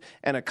friend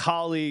and a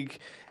colleague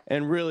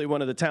and really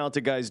one of the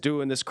talented guys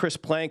doing this, Chris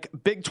Plank,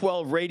 Big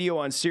 12 Radio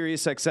on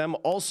Sirius XM.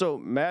 Also,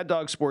 Mad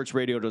Dog Sports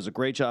Radio does a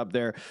great job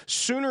there.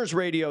 Sooners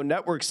Radio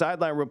Network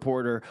sideline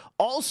reporter.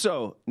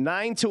 Also,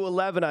 9 to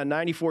 11 on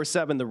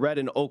 94.7 The Red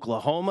in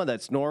Oklahoma.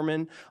 That's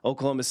Norman,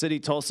 Oklahoma City,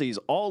 Tulsa. He's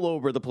all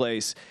over the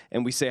place.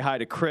 And we say hi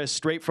to Chris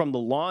straight from the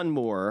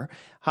lawnmower.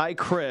 Hi,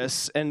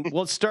 Chris. And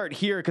we'll start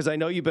here because I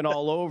know you've been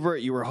all over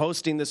it. You were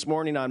hosting this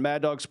morning on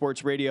Mad Dog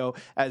Sports Radio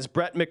as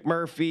Brett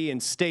McMurphy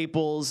and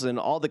Staples and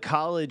all the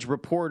college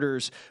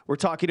reporters were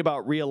talking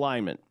about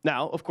realignment.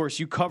 Now, of course,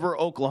 you cover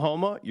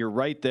Oklahoma. You're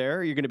right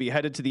there. You're going to be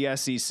headed to the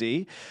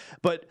SEC.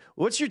 But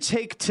what's your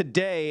take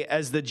today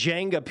as the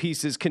Jenga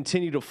pieces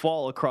continue to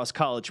fall across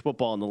college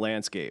football in the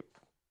landscape?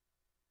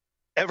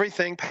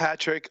 Everything,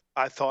 Patrick,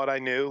 I thought I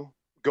knew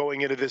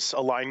going into this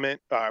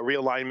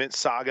realignment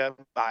saga.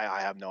 I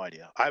have no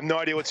idea. I have no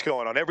idea what's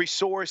going on. Every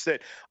source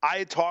that I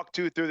had talked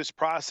to through this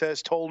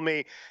process told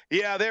me,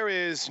 yeah, there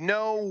is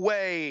no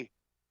way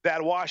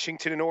that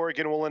Washington and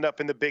Oregon will end up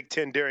in the Big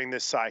Ten during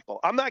this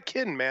cycle. I'm not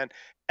kidding, man.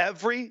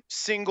 Every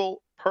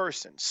single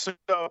person. So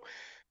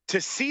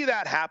to see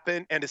that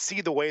happen and to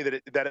see the way that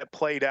it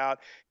played out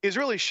is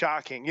really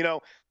shocking. You know,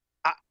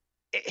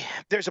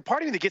 there's a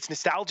part of me that gets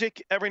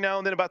nostalgic every now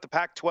and then about the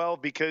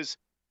Pac-12 because,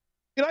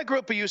 you know, I grew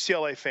up a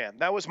UCLA fan.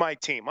 That was my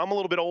team. I'm a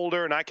little bit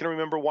older, and I can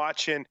remember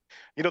watching,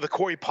 you know, the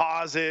Corey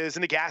Pazes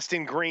and the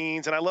Gaston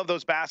Greens, and I love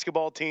those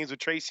basketball teams with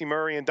Tracy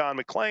Murray and Don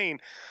McClain.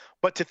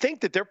 But to think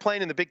that they're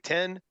playing in the Big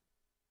Ten,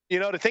 you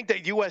know, to think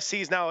that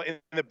USC is now in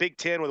the Big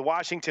Ten with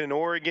Washington and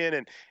Oregon,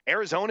 and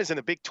Arizona's in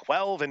the Big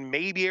 12, and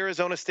maybe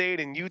Arizona State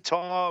and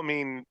Utah. I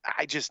mean,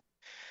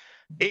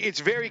 it's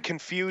very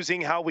confusing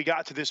how we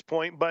got to this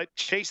point, but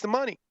chase the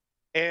money.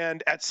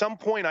 And at some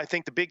point, I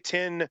think the Big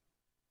Ten –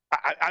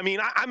 I've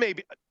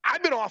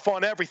been off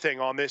on everything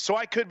on this, so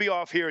I could be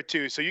off here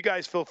too. So you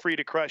guys feel free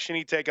to crush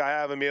any take I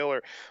have, Emil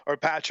or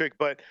Patrick.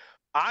 But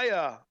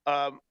I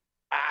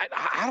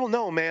don't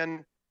know,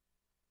 man.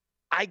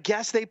 I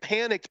guess they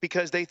panicked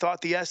because they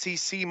thought the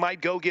SEC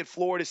might go get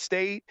Florida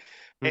State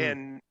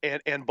and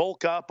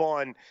bulk up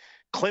on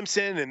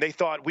Clemson, and they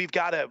thought we've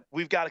got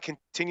to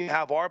continue to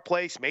have our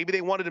place. Maybe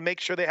they wanted to make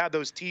sure they had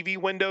those TV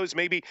windows.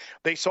 Maybe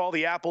they saw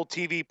the Apple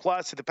TV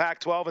Plus at the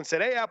Pac-12 and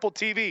said, "Hey, Apple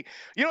TV,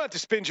 you don't have to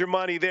spend your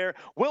money there.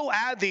 We'll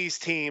add these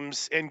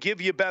teams and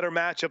give you better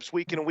matchups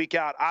week in and week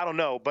out." I don't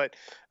know, but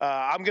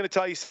I'm going to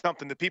tell you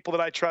something. The people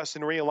that I trust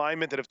in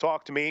realignment that have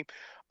talked to me,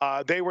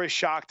 they were as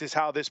shocked as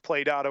how this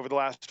played out over the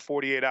last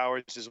 48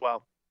 hours as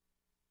well.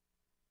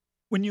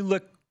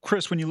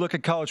 Chris, when you look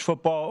at college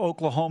football,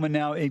 Oklahoma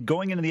now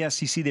going into the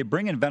SEC, they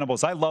bring in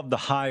Venables. I love the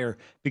hire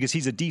because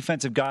he's a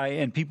defensive guy,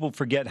 and people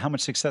forget how much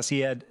success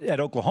he had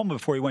at Oklahoma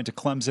before he went to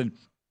Clemson.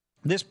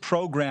 This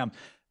program,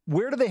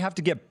 where do they have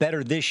to get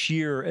better this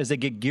year as they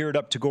get geared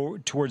up to go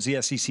towards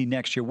the SEC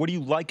next year? What do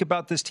you like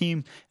about this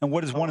team, and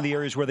what is one of the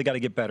areas where they got to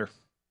get better?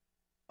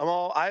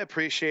 I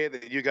appreciate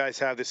that you guys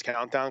have this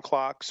countdown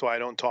clock so I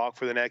don't talk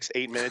for the next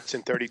 8 minutes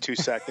and 32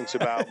 seconds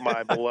about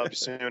my beloved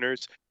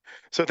Sooners.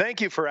 So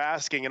thank you for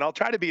asking, and I'll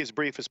try to be as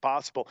brief as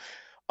possible.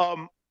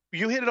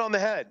 You hit it on the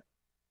head.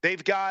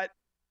 They've got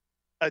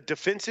a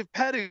defensive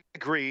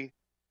pedigree,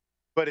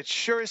 but it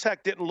sure as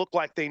heck didn't look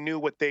like they knew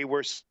what they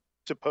were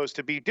supposed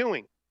to be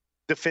doing.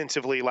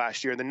 defensively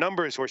last year. The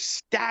numbers were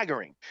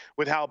staggering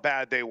with how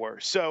bad they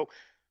were. So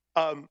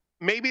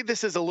maybe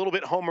this is a little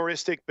bit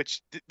homeristic, but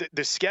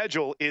the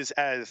schedule is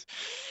as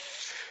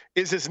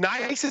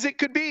nice as it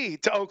could be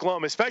to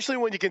Oklahoma, especially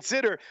when you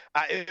consider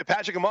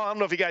Patrick Amal. I don't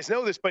know if you guys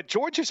know this, but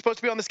Georgia's supposed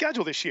to be on the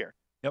schedule this year.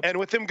 Yep. And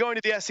with them going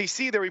to the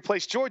SEC, they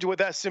replaced Georgia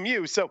with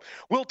SMU. So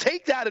we'll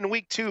take that in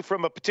week 2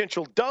 from a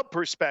potential dub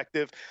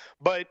perspective.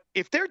 But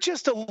if they're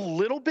just a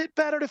little bit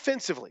better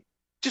defensively,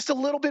 just a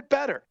little bit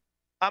better,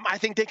 I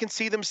think they can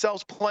see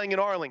themselves playing in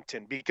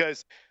Arlington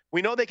because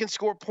we know they can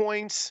score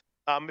points.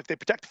 If they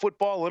protect the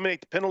football,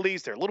 eliminate the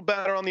penalties, they're a little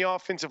better on the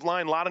offensive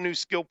line, a lot of new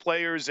skill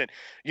players. And,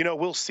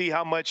 we'll see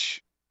how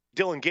much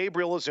Dylan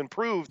Gabriel has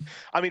improved.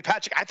 I mean,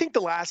 Patrick, I think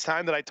the last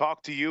time that I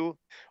talked to you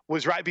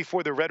was right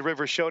before the Red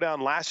River Showdown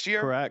last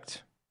year.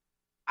 Correct.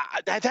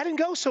 That didn't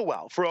go so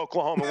well for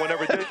Oklahoma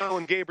whenever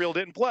Dylan Gabriel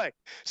didn't play.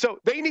 So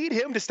they need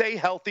him to stay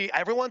healthy.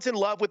 Everyone's in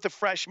love with the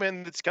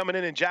freshman that's coming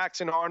in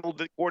Jackson Arnold,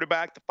 the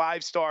quarterback, the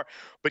 5-star,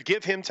 but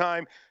give him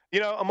time.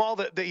 Amal,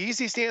 the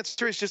easiest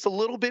answer is just a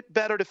little bit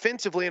better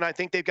defensively, and I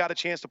think they've got a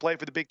chance to play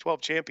for the Big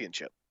 12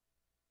 championship.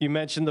 You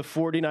mentioned the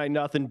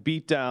 49-0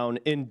 beatdown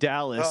in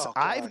Dallas. Oh,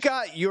 I've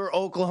got your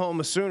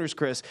Oklahoma Sooners,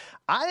 Chris.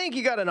 I think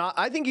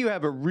you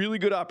have a really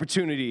good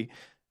opportunity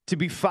to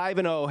be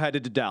 5-0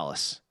 headed to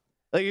Dallas.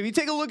 Like, if you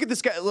take a look at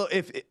this guy, look,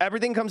 if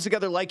everything comes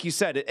together like you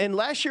said, and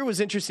last year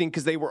was interesting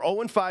because they were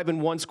 0-5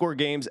 in one-score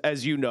games,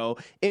 as you know,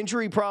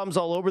 injury problems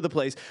all over the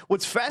place.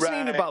 What's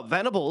fascinating about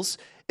Venables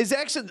is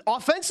actually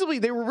offensively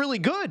they were really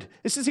good.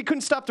 It's just he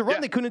couldn't stop the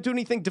run; they couldn't do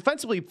anything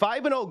defensively.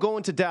 5-0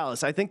 going to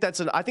Dallas. I think that's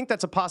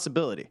a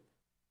possibility.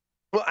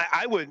 Well,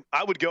 I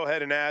would go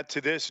ahead and add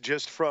to this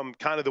just from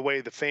kind of the way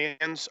the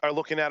fans are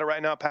looking at it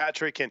right now,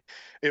 Patrick, and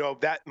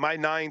that my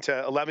 9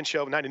 to 11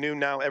 show, 9 to noon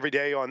now every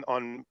day on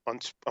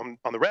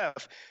the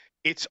Ref,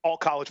 it's all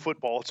college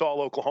football, it's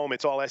all Oklahoma,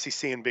 it's all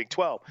SEC and Big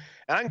 12,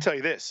 and I can tell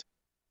you this: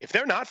 if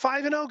they're not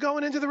 5-0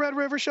 going into the Red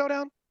River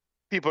Showdown,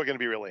 people are going to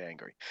be really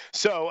angry.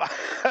 So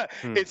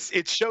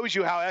it shows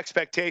you how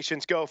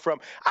expectations go from,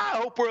 I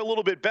hope we're a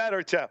little bit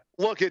better, to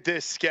look at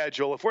this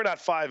schedule. If we're not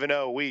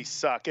 5-0, we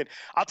suck. And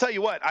I'll tell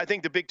you what, I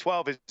think the Big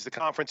 12 is the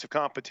conference of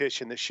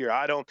competition this year.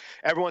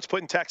 Everyone's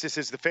putting Texas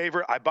as the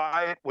favorite. I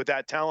buy it. With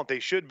that talent, they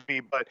should be,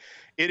 but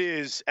it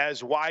is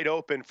as wide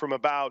open from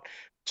about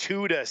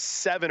 2 to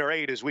 7 or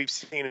 8 as we've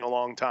seen in a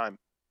long time.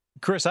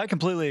 Chris, I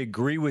completely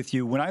agree with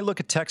you. When I look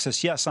at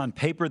Texas, yes, on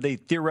paper, they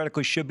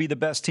theoretically should be the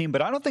best team,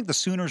 but I don't think the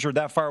Sooners are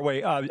that far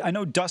away. I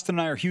know Dustin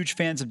and I are huge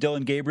fans of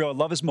Dylan Gabriel. I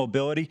love his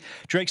mobility.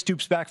 Drake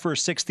Stoops back for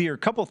his 6th year. A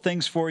couple of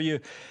things for you.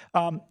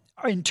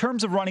 In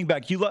terms of running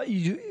back, are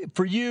you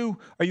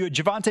a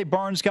Javante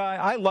Barnes guy?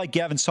 I like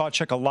Gavin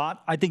Sawchuk a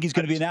lot. I think he's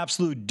going to be an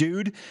absolute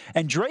dude.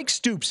 And Drake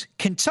Stoops,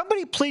 can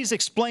somebody please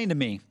explain to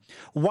me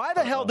why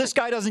the hell this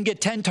guy doesn't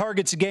get 10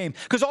 targets a game?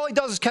 Because all he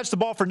does is catch the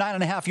ball for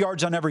 9.5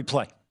 yards on every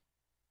play.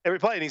 Every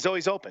play, and he's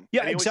always open. Yeah,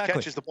 and he exactly.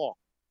 always catches the ball.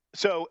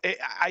 So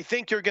I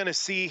think you're going to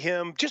see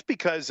him, just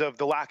because of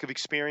the lack of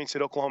experience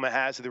that Oklahoma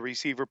has at the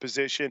receiver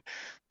position.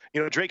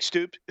 Drake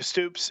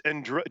Stoops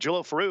and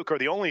Jalil Farouk are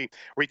the only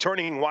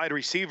returning wide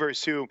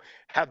receivers who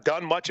have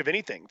done much of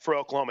anything for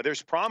Oklahoma.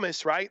 There's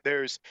promise, right?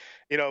 There's,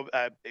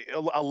 a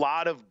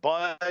lot of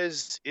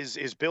buzz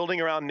is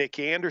building around Nick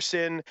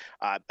Anderson.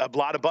 A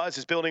lot of buzz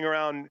is building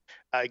around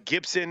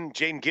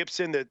Jaden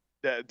Gibson, the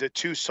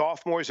 2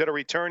 sophomores that are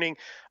returning.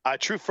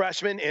 True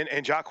freshman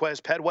and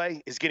Jaquez Pedway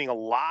is getting a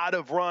lot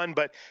of run,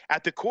 but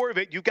at the core of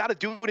it, you've got to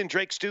do it in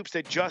Drake Stoops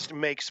that just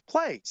makes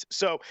plays.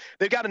 So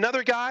they've got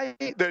another guy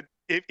that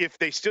if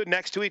they stood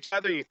next to each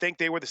other, you think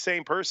they were the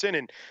same person,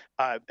 and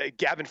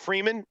Gavin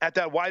Freeman at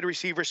that wide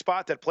receiver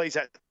spot that plays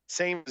that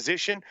same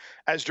position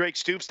as Drake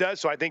Stoops does.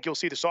 So I think you'll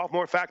see the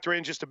sophomore factor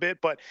in just a bit.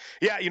 But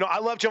yeah, I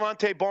love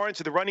Javante Barnes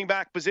at the running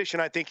back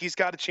position. I think he's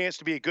got a chance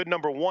to be a good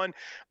number 1.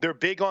 They're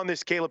big on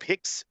this Caleb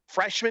Hicks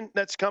freshman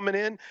that's coming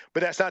in,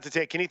 but that's not to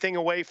take anything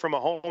away from a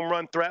home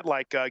run threat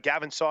like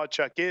Gavin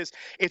Sawchuk is.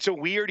 It's a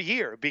weird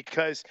year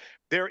because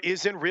there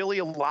isn't really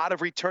a lot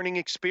of returning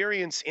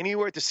experience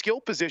anywhere at the skill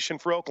position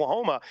for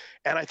Oklahoma.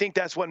 And I think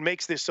that's what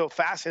makes this so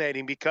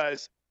fascinating,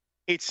 because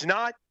it's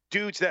not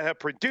dudes that have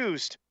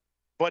produced,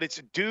 but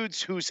it's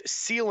dudes whose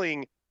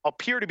ceiling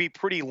appear to be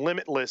pretty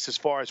limitless as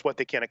far as what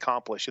they can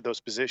accomplish at those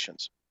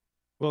positions.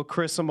 Well,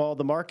 Chris Amal,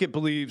 the market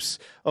believes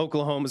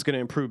Oklahoma is going to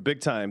improve big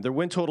time. Their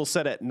win total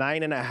set at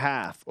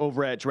 9.5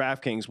 over at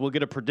DraftKings. We'll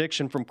get a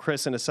prediction from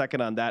Chris in a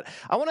second on that.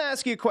 I want to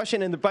ask you a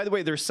question. And by the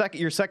way,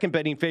 your second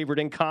betting favorite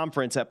in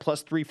conference at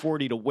plus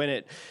 340 to win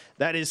it.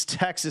 That is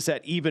Texas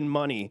at even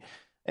money.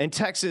 And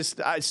Texas,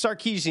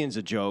 Sarkisian's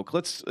a joke.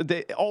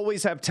 They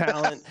always have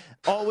talent,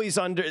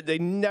 they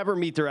never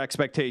meet their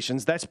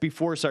expectations. That's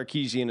before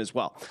Sarkisian as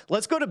well.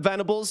 Let's go to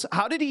Venables.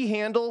 How did he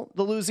handle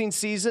the losing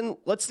season?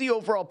 What's the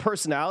overall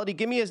personality?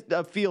 Give me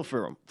a feel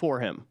for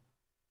him.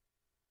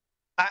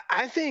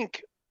 I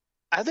think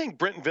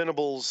Brent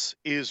Venables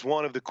is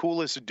one of the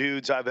coolest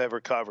dudes I've ever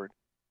covered.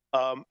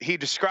 He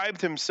described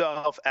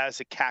himself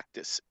as a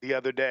cactus the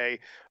other day,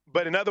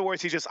 but in other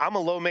words, I'm a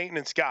low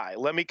maintenance guy.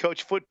 Let me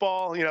coach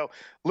football,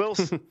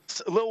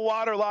 little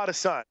water, a lot of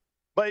sun.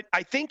 But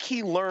I think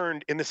he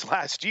learned in this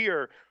last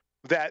year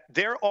that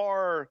there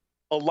are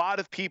a lot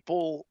of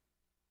people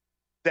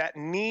that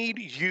need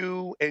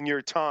you and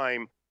your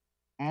time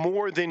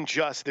more than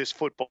just this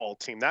football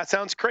team. That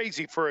sounds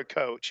crazy for a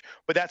coach,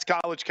 but that's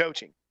college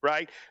coaching,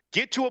 right?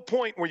 Get to a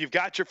point where you've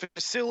got your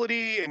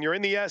facility and you're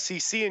in the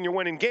SEC and you're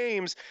winning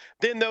games,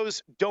 then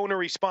those donor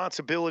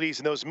responsibilities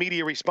and those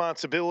media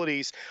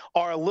responsibilities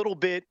are a little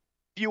bit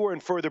fewer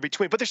and further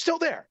between, but they're still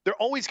there. They're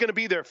always going to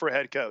be there for a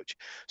head coach.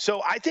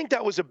 So I think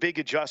that was a big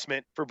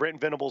adjustment for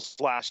Brent Venables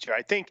last year.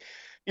 I think,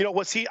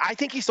 I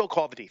think he still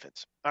called the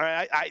defense. All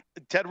right.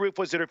 Ted Roof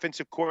was the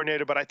defensive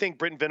coordinator, but I think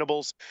Brent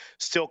Venables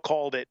still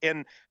called it.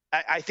 And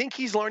I think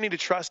he's learning to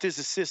trust his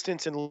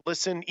assistants and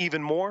listen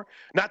even more.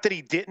 Not that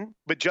he didn't,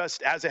 but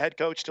just as a head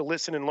coach to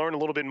listen and learn a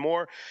little bit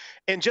more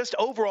and just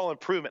overall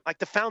improvement. Like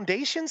the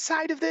foundation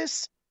side of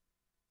this,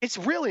 it's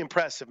really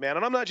impressive, man.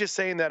 And I'm not just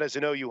saying that as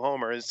an OU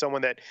homer, as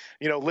someone that,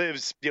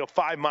 lives,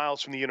 5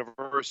 miles from the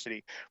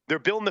university. They're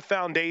building the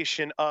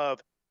foundation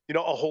of, a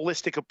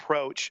holistic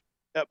approach.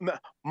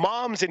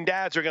 Moms and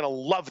dads are going to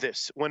love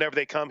this whenever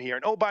they come here.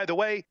 And, oh, by the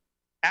way,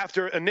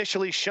 after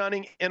initially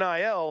shunning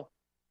NIL,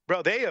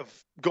 bro, they have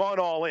gone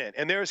all in.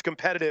 And they're as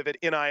competitive at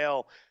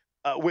NIL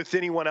with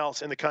anyone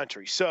else in the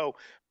country. So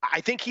I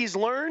think he's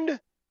learned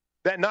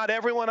that not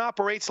everyone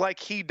operates like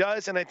he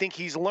does, and I think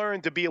he's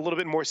learned to be a little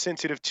bit more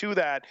sensitive to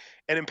that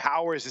and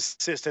empower his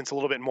assistants a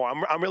little bit more.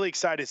 I'm really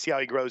excited to see how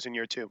he grows in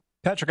year 2.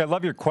 Patrick, I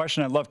love your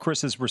question. I love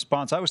Chris's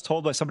response. I was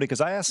told by somebody,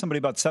 because I asked somebody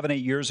about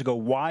 7-8 years ago,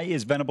 why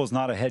is Venables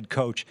not a head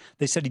coach?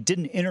 They said he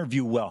didn't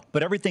interview well,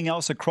 but everything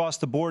else across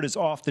the board is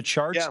off the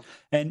charts. Yeah.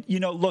 And,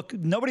 look,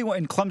 nobody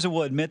in Clemson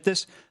will admit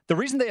this. The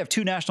reason they have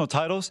 2 national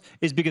titles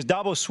is because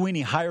Dabo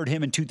Swinney hired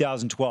him in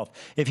 2012.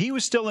 If he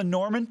was still in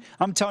Norman,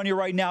 I'm telling you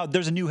right now,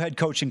 there's a new head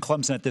coach in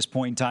Clemson at this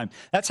point in time.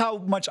 That's how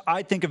much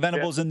I think of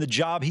Venables and the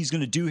job he's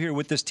going to do here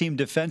with this team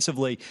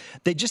defensively.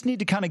 They just need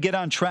to kind of get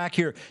on track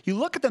here. You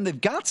look at them, they've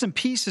got some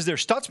pieces there.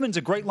 Stutzman's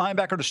a great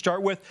linebacker to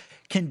start with.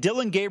 Can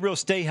Dillon Gabriel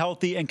stay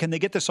healthy, and can they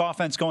get this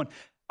offense going?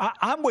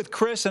 I'm with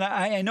Chris, and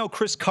I know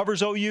Chris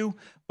covers OU,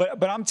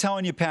 but I'm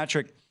telling you,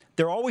 Patrick,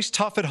 they're always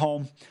tough at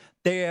home.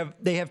 They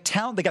have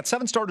talent. They got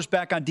 7 starters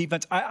back on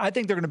defense. I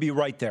think they're going to be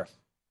right there.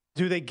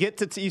 Do they get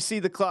to you see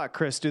the clock,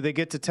 Chris? Do they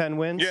get to 10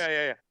 wins?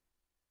 Yeah.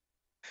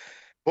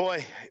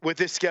 Boy, with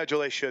this schedule,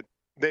 they should.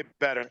 They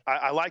better.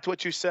 I liked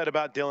what you said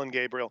about Dillon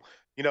Gabriel.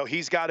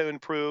 He's got to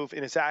improve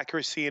in his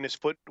accuracy and his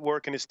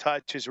footwork and his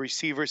touch. His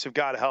receivers have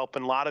got to help,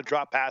 and a lot of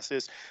drop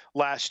passes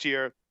last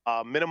year.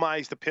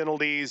 Minimize the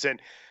penalties. And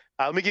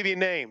let me give you a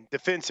name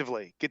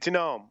defensively. Get to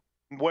know him.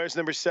 Where's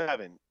number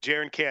 7?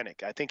 Jaron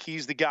Kanik. I think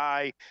he's the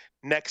guy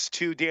next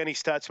to Danny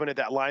Stutzman at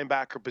that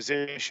linebacker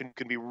position.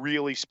 Can be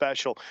really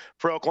special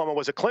for Oklahoma.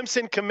 Was a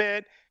Clemson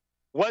commit.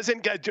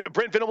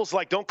 Brent Venables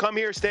like, don't come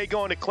here, stay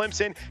going to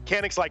Clemson.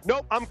 Kanik's like,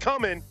 nope, I'm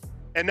coming.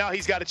 And now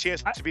he's got a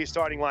chance to be a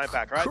starting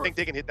linebacker. I think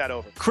they can hit that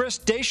over. Chris,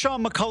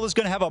 Deshaun McCullough is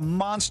going to have a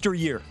monster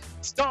year.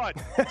 Stud.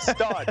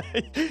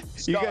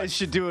 You guys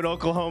should do an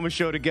Oklahoma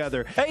show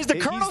together. Hey, is the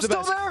Colonel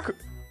still there?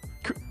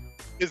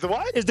 Is the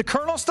what? Is the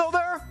Colonel still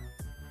there?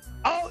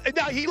 Oh,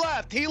 no, he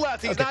left. He's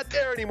not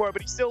there anymore,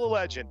 but he's still a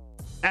legend.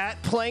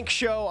 At Plank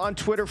Show on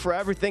Twitter for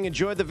everything.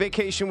 Enjoy the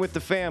vacation with the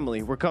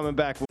family. We're coming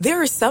back.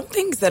 There are some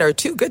things that are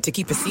too good to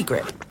keep a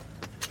secret.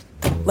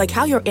 Like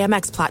how your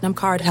Amex Platinum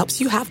card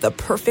helps you have the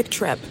perfect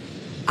trip.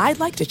 I'd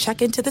like to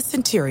check into the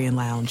Centurion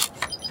Lounge.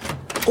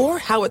 Or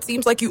how it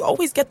seems like you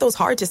always get those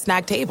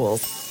hard-to-snag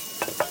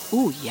tables.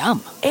 Ooh,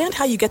 yum. And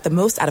how you get the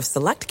most out of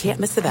select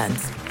can't-miss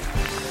events.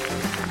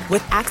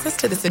 With access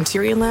to the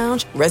Centurion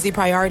Lounge, Resi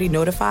Priority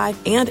Notified,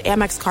 and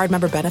Amex card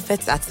member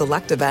benefits at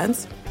select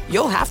events,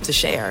 you'll have to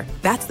share.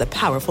 That's the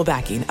powerful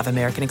backing of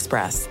American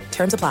Express.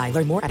 Terms apply.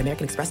 Learn more at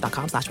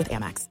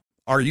americanexpress.com/withAmex.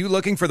 Are you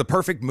looking for the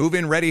perfect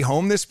move-in ready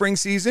home this spring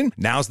season?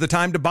 Now's the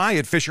time to buy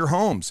at Fisher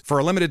Homes. For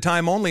a limited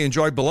time only,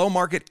 enjoy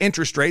below-market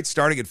interest rates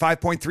starting at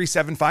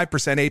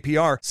 5.375%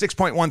 APR,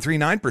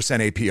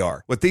 6.139%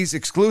 APR. With these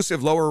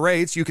exclusive lower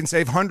rates, you can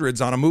save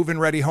hundreds on a move-in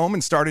ready home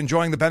and start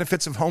enjoying the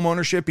benefits of home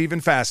ownership even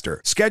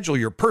faster. Schedule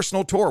your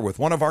personal tour with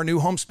one of our new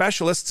home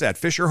specialists at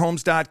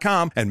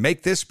FisherHomes.com and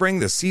make this spring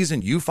the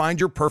season you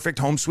find your perfect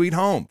home sweet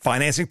home.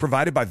 Financing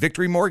provided by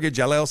Victory Mortgage,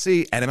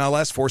 LLC,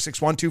 NMLS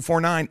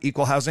 461249,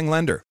 Equal Housing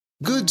Lender.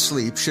 Good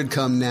sleep should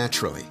come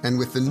naturally, and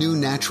with the new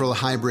Natural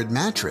Hybrid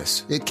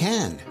mattress, it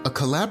can. A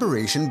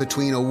collaboration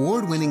between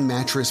award-winning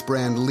mattress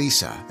brand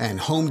Leesa and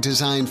home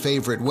design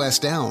favorite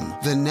West Elm,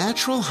 the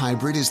Natural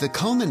Hybrid is the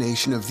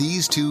culmination of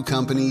these two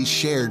companies'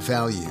 shared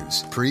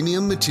values: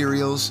 premium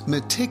materials,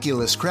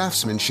 meticulous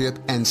craftsmanship,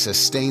 and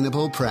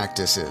sustainable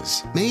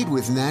practices. Made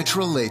with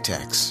natural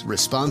latex,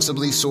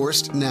 responsibly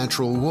sourced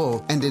natural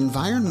wool, and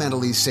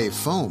environmentally safe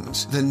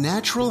foams, the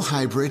Natural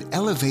Hybrid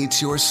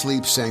elevates your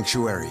sleep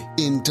sanctuary.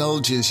 Indulge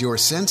indulges your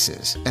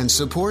senses and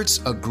supports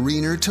a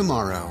greener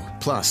tomorrow.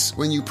 Plus,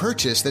 when you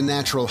purchase the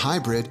natural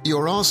hybrid,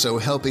 you're also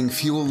helping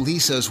fuel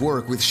Lisa's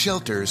work with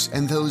shelters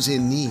and those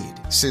in need.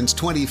 Since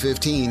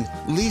 2015,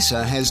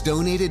 Lisa has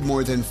donated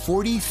more than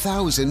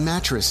 40,000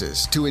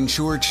 mattresses to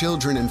ensure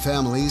children and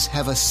families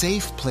have a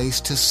safe place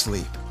to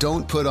sleep.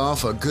 Don't put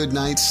off a good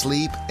night's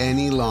sleep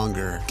any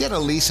longer. Get a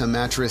Lisa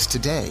mattress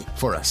today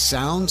for a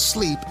sound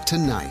sleep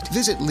tonight.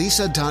 Visit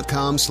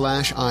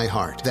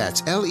lisa.com/iHeart.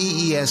 That's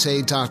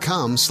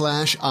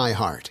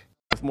LEESA.com/iHeart.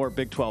 With more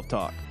Big 12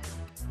 talk.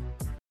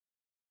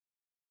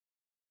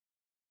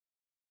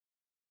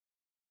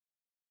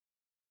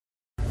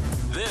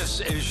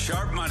 This is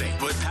Sharp Money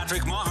with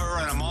Patrick Maher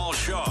and Amal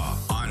Shaw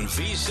on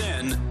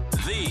VSiN,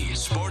 the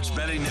Sports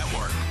Betting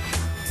Network.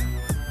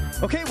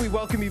 Okay, we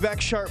welcome you back,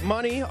 Sharp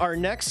Money. Our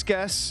next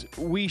guest,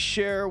 we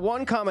share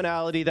one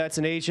commonality, that's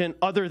an agent.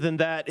 Other than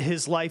that,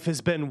 his life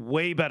has been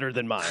way better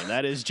than mine.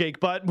 That is Jake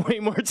Butt, way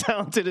more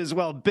talented as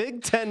well.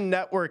 Big Ten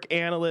Network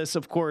analyst,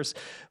 of course,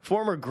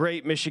 former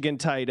great Michigan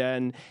tight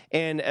end.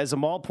 And as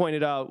Amal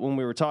pointed out when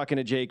we were talking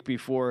to Jake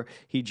before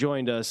he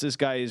joined us, this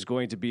guy is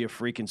going to be a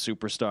freaking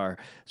superstar.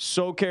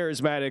 So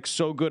charismatic,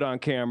 so good on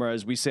camera.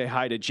 As we say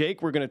hi to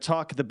Jake, we're going to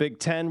talk the Big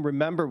Ten.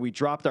 Remember, we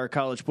dropped our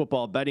college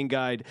football betting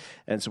guide,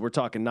 and so we're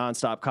talking nonstop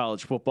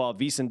college football.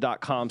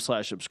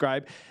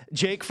 VSiN.com/subscribe.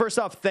 Jake, first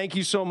off, thank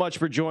you so much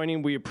for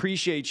joining. We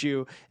appreciate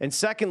you. And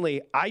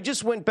secondly, I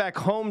just went back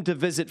home to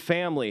visit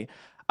family.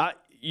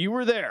 You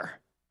were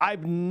there.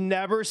 I've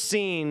never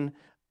seen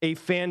a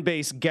fan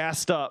base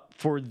gassed up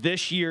for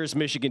this year's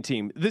Michigan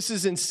team. This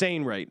is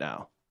insane right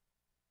now.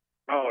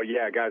 Oh,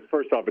 yeah, guys.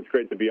 First off, it's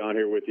great to be on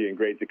here with you and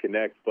great to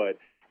connect, but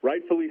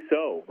rightfully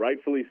so.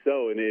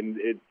 And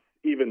it's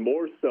even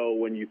more so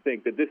when you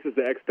think that this is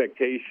the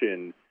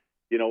expectation.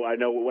 You know, I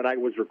know when I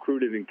was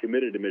recruited and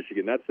committed to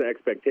Michigan, that's the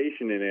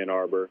expectation in Ann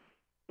Arbor,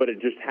 but it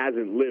just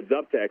hasn't lived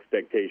up to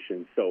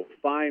expectations. So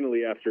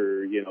finally,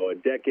 after, a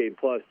decade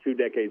plus, 2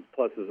 decades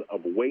plus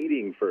of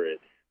waiting for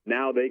it,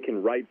 now they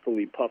can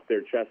rightfully puff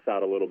their chests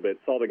out a little bit.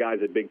 Saw the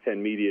guys at Big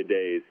Ten Media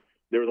Days.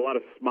 There was a lot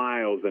of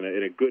smiles and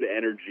a good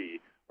energy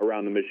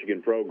around the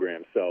Michigan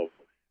program. So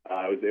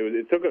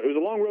it was a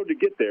long road to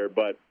get there,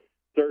 but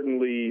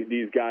certainly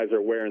these guys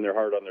are wearing their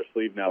heart on their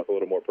sleeve now with a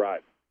little more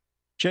pride.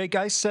 Jake,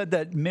 I said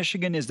that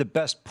Michigan is the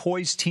best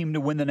poised team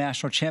to win the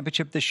national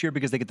championship this year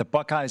because they get the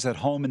Buckeyes at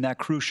home in that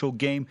crucial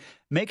game.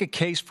 Make a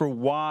case for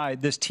why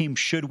this team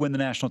should win the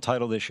national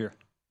title this year.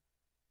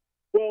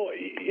 Well,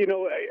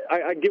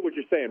 I get what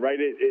you're saying, right?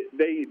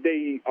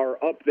 They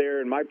are up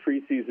there in my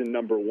preseason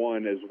number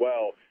one as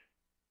well.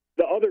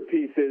 The other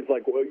piece is,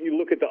 you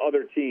look at the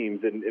other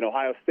teams, and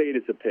Ohio State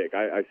is a pick.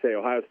 I say,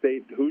 Ohio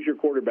State, who's your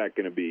quarterback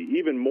going to be?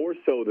 Even more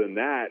so than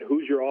that,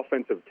 who's your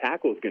offensive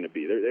tackle going to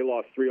be? They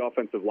lost 3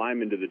 offensive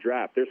linemen to the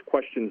draft. There's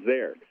questions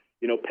there.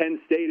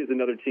 Penn State is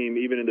another team,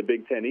 even in the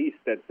Big Ten East,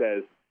 that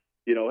says,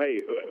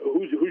 hey,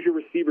 who's your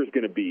receivers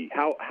going to be?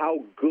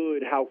 How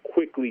good, how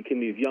quickly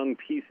can these young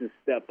pieces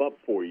step up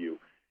for you?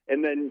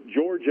 And then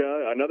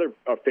Georgia, another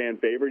fan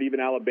favorite, even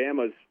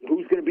Alabama's,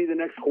 who's going to be the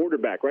next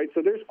quarterback, right?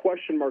 So there's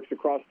question marks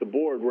across the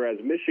board, whereas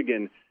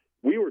Michigan,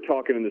 we were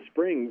talking in the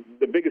spring,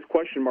 the biggest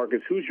question mark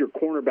is who's your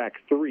cornerback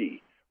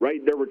 3,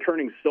 right? They're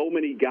returning so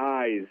many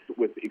guys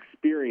with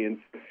experience,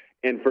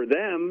 and for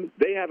them,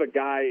 they have a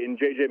guy in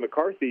J.J.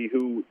 McCarthy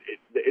who,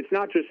 it's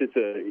not just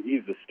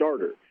he's the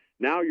starter.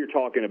 Now you're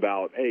talking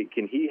about, hey,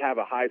 can he have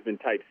a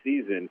Heisman-type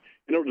season?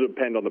 It'll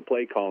depend on the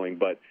play calling,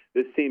 but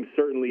this team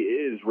certainly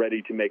is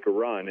ready to make a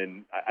run.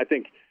 And I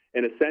think,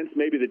 in a sense,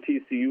 maybe the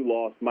TCU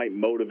loss might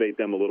motivate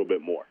them a little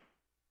bit more.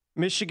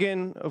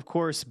 Michigan, of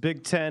course,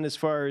 Big Ten as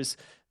far as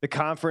the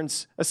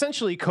conference,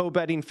 essentially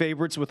co-betting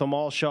favorites with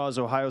Amal Shaw's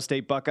Ohio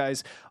State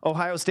Buckeyes.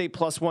 Ohio State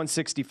plus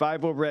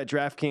 165 over at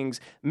DraftKings.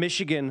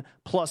 Michigan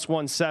plus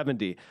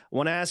 170. I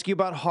want to ask you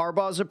about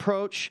Harbaugh's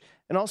approach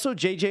and also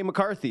J.J.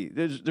 McCarthy.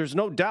 There's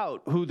no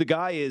doubt who the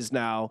guy is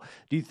now.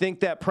 Do you think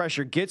that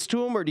pressure gets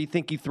to him, or do you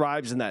think he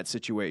thrives in that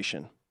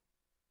situation?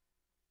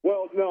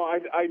 Well, no,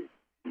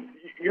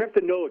 you have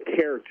to know a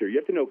character. You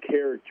have to know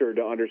character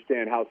to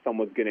understand how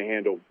someone's going to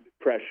handle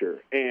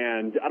pressure.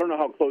 And I don't know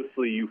how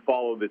closely you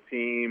follow the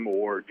team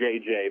or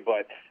JJ,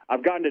 but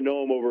I've gotten to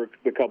know him over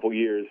the couple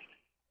years,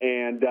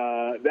 and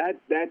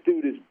that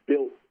dude is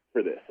built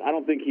for this. I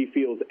don't think he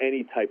feels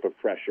any type of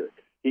pressure.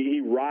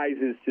 He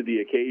rises to the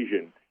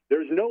occasion.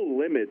 There's no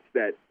limits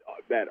that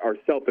are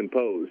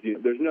self-imposed.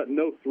 There's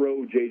no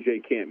throw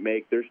JJ can't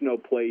make. There's no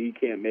play he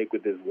can't make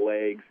with his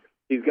legs.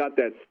 He's got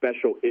that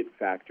special it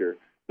factor.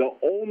 The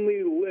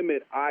only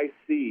limit I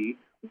see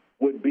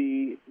would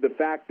be the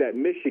fact that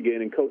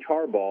Michigan and Coach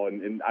Harbaugh,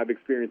 and I've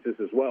experienced this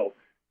as well,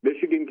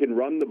 Michigan can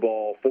run the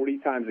ball 40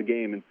 times a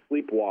game and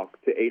sleepwalk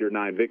to 8 or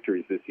 9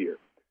 victories this year.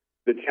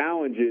 The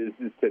challenge is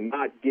to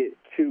not get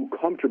too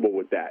comfortable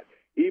with that.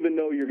 Even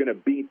though you're going to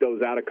beat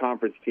those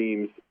out-of-conference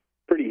teams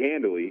pretty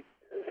handily,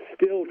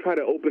 still try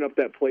to open up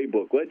that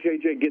playbook. Let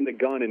JJ get in the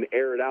gun and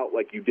air it out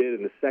like you did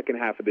in the second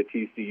half of the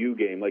TCU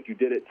game, like you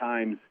did at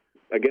times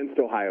against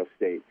Ohio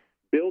State.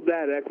 Build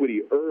that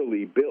equity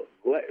early.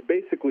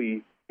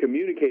 Basically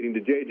communicating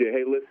to JJ,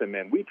 hey, listen,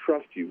 man, we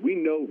trust you. We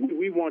know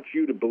we want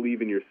you to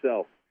believe in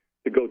yourself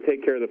to go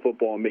take care of the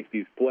football and make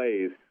these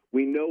plays.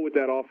 We know with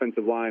that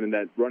offensive line and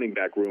that running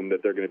back room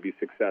that they're going to be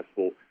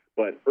successful.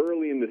 But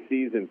early in the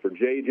season, for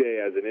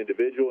JJ as an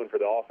individual and for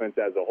the offense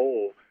as a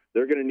whole,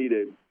 they're going to need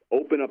to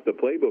open up the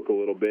playbook a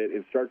little bit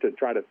and start to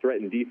try to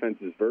threaten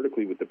defenses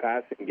vertically with the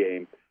passing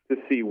game to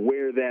see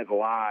where that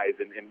lies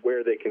and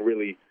where they can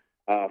really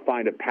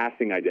find a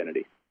passing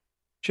identity.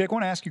 Jake, I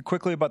want to ask you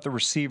quickly about the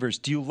receivers.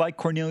 Do you like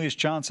Cornelius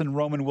Johnson,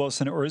 Roman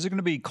Wilson, or is it going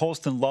to be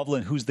Colston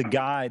Loveland, who's the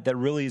guy that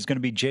really is going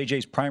to be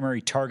JJ's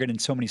primary target in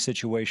so many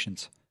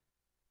situations?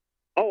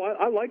 Oh,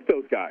 I like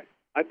those guys.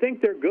 I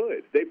think they're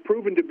good. They've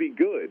proven to be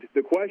good.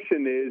 The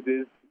question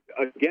is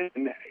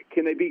again,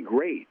 can they be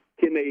great?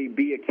 Can they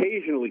be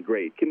occasionally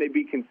great? Can they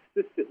be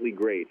consistently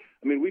great?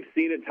 I mean, we've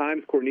seen at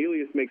times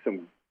Cornelius make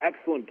some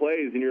excellent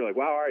plays, and you're like,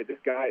 wow, all right, this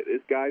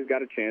guy's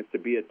got a chance to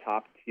be a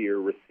top-tier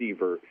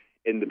receiver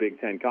in the Big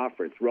Ten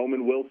Conference.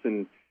 Roman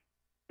Wilson,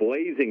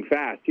 blazing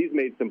fast. He's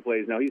made some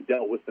plays. Now, he's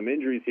dealt with some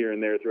injuries here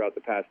and there throughout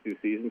the past 2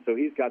 seasons, so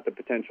he's got the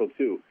potential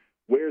too.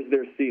 Where's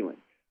their ceiling?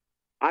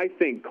 I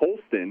think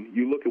Colston,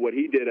 you look at what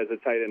he did as a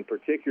tight end,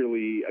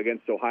 particularly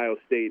against Ohio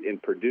State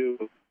and Purdue.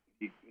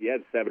 He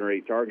had 7 or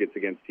 8 targets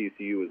against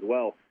TCU as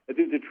well. That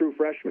dude's a true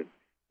freshman.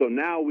 So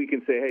now we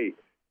can say, hey,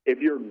 if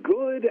you're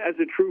good as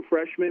a true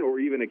freshman or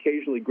even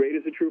occasionally great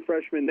as a true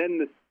freshman, then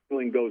the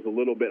ceiling goes a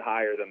little bit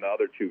higher than the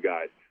other 2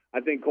 guys. I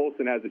think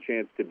Colston has a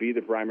chance to be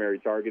the primary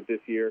target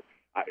this year.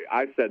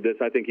 I've said this.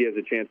 I think he has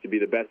a chance to be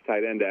the best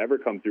tight end to ever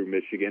come through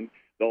Michigan.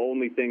 The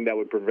only thing that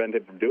would prevent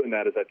him from doing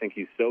that is I think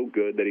he's so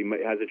good that he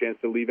has a chance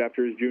to leave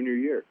after his junior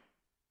year.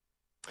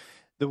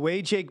 The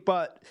way Jake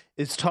Butt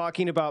is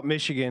talking about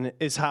Michigan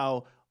is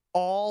how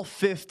all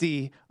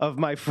 50 of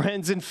my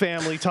friends and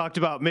family talked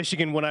about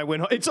Michigan when I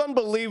went home. It's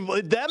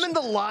unbelievable. Them and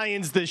the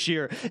Lions this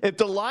year. If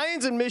the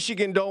Lions and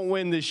Michigan don't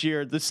win this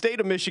year, the state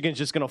of Michigan is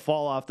just going to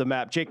fall off the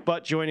map. Jake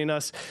Butt joining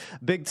us,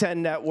 Big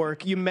Ten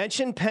Network. You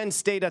mentioned Penn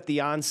State at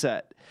the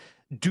onset.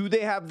 Do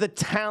they have the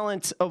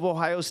talent of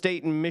Ohio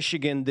State and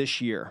Michigan this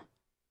year?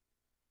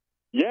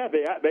 Yeah,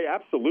 they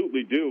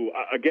absolutely do.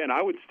 Again,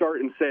 I would start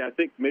and say I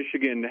think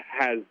Michigan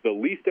has the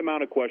least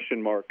amount of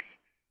question marks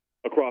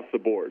across the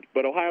board.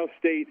 But Ohio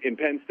State and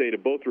Penn State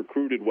have both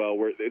recruited well,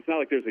 where it's not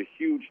like there's a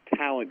huge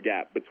talent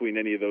gap between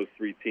any of those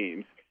 3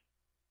 teams.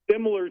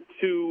 Similar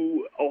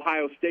to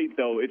Ohio State,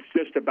 though, it's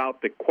just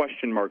about the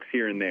question marks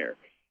here and there.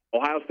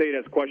 Ohio State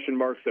has question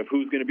marks of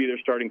who's going to be their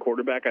starting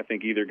quarterback. I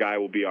think either guy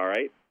will be all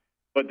right.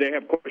 But they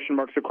have question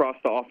marks across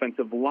the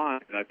offensive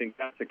line, and I think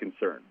that's a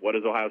concern. What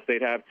does Ohio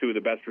State have? 2 of the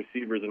best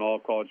receivers in all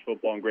of college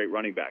football and great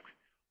running backs.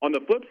 On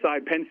the flip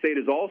side, Penn State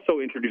is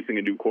also introducing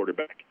a new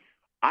quarterback.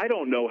 I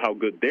don't know how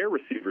good their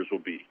receivers will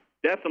be.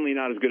 Definitely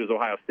not as good as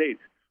Ohio State's.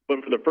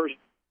 But for the first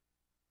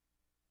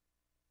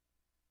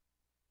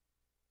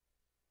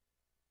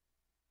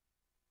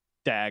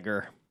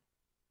dagger.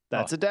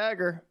 That's a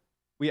dagger.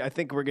 I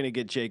think we're going to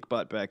get Jake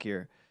Butt back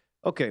here.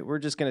 Okay, we're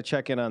just going to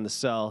check in on the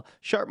cell.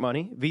 Sharp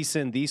Money,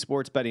 VSiN, the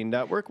Sports Betting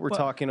Network. We're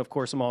talking, of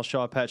course, Amal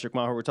Shaw, Patrick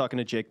Maher. We're talking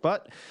to Jake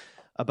Butt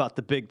about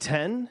the Big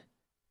Ten.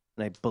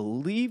 And I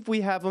believe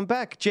we have him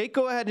back. Jake,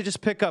 go ahead and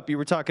just pick up. You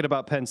were talking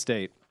about Penn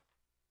State.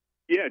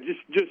 Yeah, just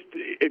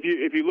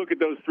if you look at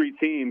those 3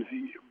 teams,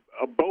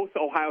 both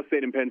Ohio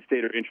State and Penn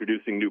State are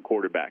introducing new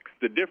quarterbacks.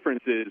 The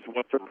difference is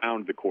what's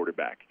around the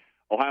quarterback.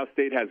 Ohio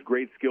State has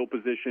great skill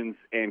positions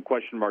and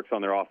question marks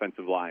on their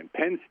offensive line.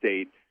 Penn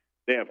State,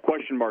 they have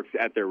question marks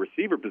at their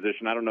receiver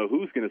position. I don't know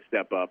who's going to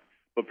step up,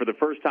 but for the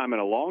first time in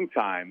a long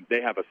time,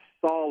 they have a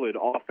solid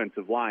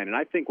offensive line. And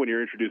I think when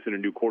you're introducing a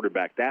new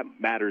quarterback, that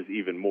matters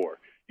even more.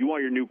 You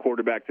want your new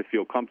quarterback to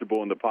feel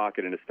comfortable in the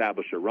pocket and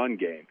establish a run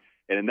game.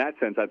 And in that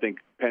sense, I think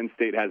Penn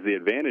State has the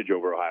advantage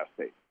over Ohio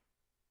State.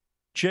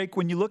 Jake,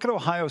 when you look at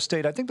Ohio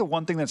State, I think the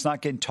one thing that's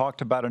not getting talked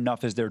about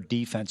enough is their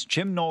defense.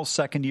 Jim Knowles'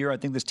 second year, I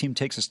think this team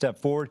takes a step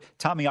forward.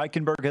 Tommy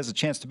Eichenberg has a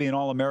chance to be an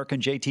All-American.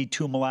 JT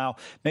Tuimoloau,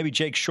 maybe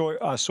Jake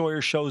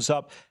Sawyer shows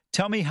up.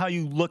 Tell me how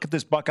you look at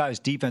this Buckeyes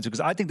defense, because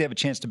I think they have a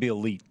chance to be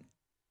elite.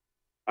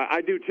 I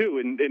do too,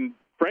 and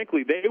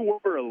frankly, they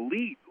were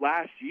elite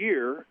last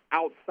year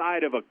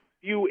outside of a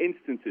few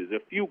instances, a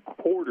few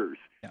quarters,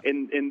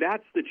 and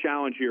that's the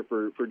challenge here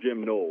for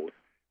Jim Knowles.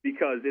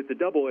 Because it's a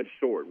double-edged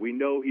sword. We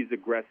know he's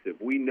aggressive.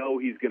 We know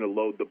he's going to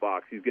load the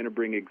box. He's going to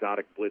bring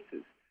exotic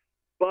blitzes.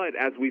 But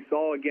as we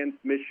saw against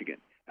Michigan,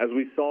 as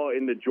we saw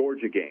in the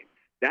Georgia game,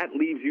 that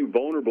leaves you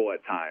vulnerable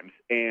at times.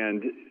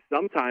 And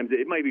sometimes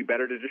it might be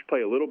better to just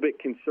play a little bit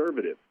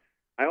conservative.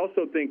 I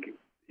also think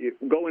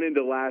going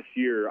into last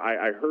year,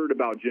 I heard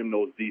about Jim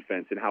Knowles'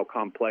 defense and how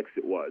complex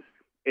it was.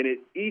 And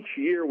each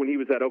year when he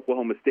was at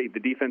Oklahoma State,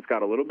 the defense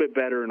got a little bit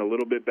better and a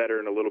little bit better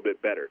and a little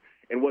bit better.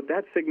 And what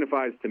that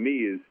signifies to me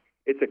is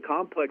it's a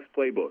complex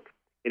playbook,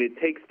 and it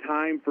takes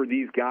time for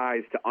these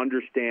guys to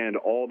understand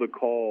all the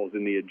calls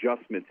and the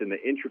adjustments and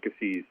the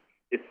intricacies,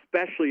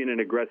 especially in an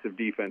aggressive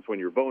defense when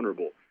you're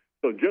vulnerable.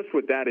 So just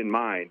with that in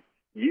mind,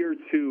 year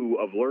 2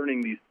 of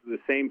learning the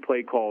same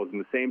play calls and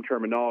the same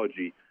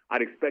terminology,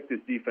 I'd expect this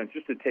defense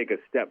just to take a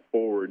step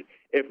forward,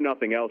 if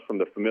nothing else, from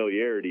the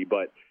familiarity.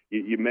 But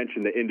you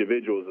mentioned the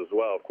individuals as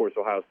well. Of course,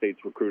 Ohio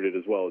State's recruited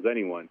as well as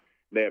anyone.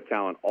 They have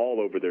talent all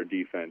over their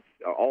defense,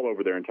 all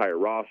over their entire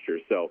roster.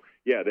 So,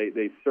 yeah,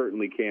 they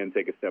certainly can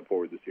take a step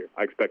forward this year.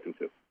 I expect them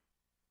to.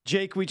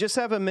 Jake, we just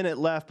have a minute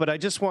left, but I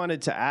just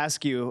wanted to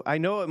ask you, I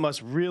know it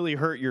must really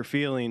hurt your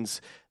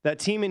feelings. That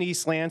team in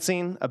East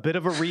Lansing, a bit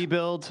of a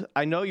rebuild.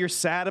 I know you're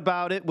sad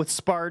about it with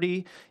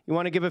Sparty. You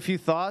want to give a few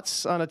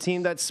thoughts on a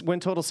team that's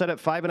win total set at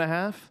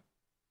 5.5?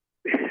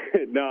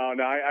 No,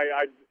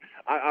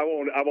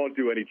 I won't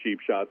do any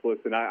cheap shots.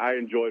 Listen, I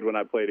enjoyed when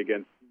I played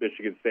against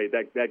Michigan State.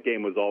 That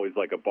game was always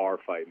like a bar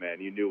fight,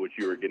 man. You knew what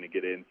you were going to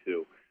get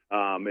into.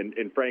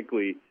 And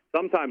frankly,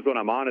 sometimes when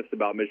I'm honest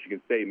about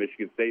Michigan State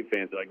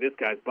fans are like, this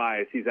guy's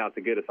biased, he's out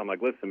to get us. I'm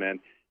like, listen, man,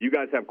 you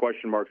guys have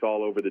question marks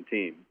all over the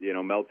team. You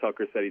know, Mel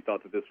Tucker said he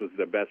thought that this was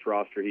the best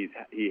roster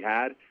he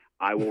had.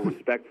 I will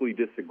respectfully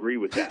disagree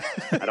with that.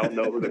 I don't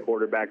know who the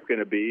quarterback's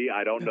going to be.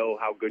 I don't know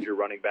how good your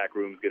running back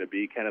room is going to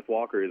be. Kenneth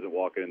Walker isn't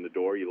walking in the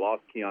door. You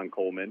lost Keon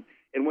Coleman.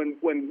 And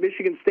when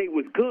Michigan State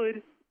was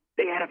good,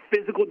 they had a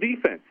physical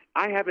defense.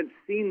 I haven't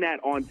seen that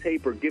on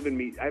tape or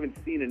I haven't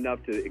seen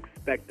enough to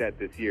expect that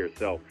this year.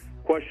 So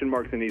question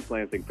marks in East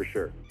Lansing for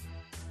sure.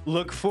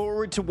 Look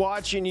forward to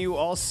watching you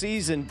all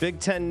season. Big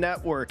Ten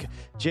Network.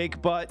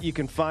 Jake Butt, you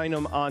can find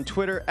him on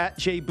Twitter at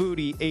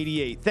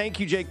JBooty88. Thank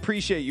you, Jake.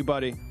 Appreciate you,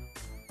 buddy.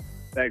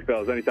 Thanks,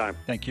 fellas. Anytime.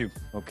 Thank you.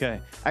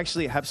 Okay.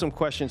 Actually, I have some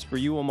questions for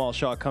you, Amal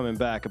Shaw, coming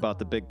back about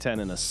the Big Ten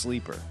and a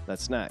sleeper.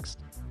 That's next.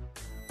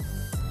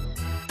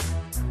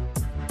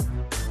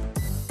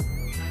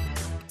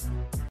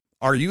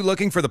 Are you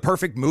looking for the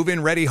perfect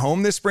move-in ready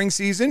home this spring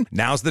season?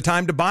 Now's the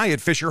time to buy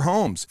at Fisher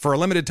Homes. For a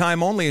limited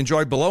time only,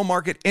 enjoy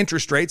below-market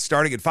interest rates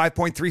starting at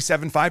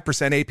 5.375%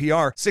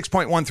 APR,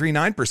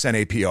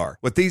 6.139% APR.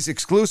 With these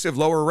exclusive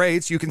lower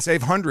rates, you can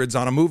save hundreds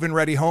on a move-in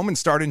ready home and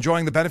start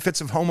enjoying the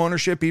benefits of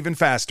homeownership even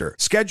faster.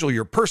 Schedule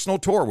your personal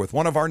tour with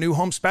one of our new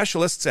home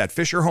specialists at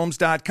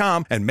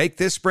FisherHomes.com and make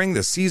this spring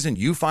the season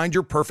you find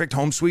your perfect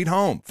home sweet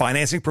home.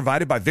 Financing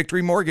provided by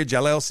Victory Mortgage,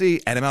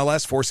 LLC,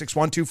 NMLS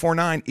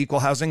 461249,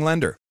 Equal Housing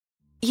Lender.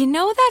 You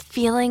know that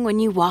feeling when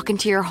you walk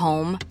into your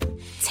home,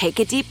 take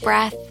a deep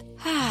breath,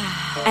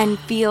 and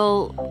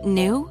feel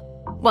new?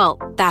 Well,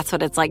 that's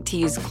what it's like to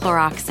use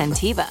Clorox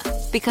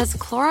Scentiva. Because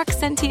Clorox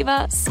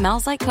Scentiva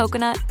smells like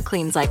coconut,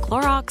 cleans like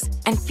Clorox,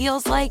 and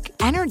feels like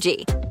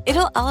energy.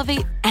 It'll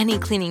elevate any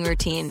cleaning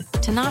routine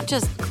to not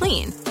just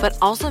clean, but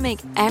also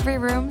make every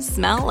room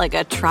smell like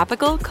a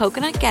tropical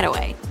coconut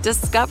getaway.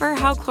 Discover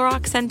how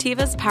Clorox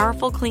Scentiva's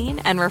powerful clean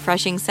and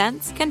refreshing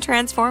scents can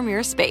transform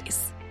your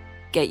space.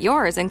 Get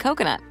yours in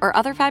coconut or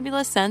other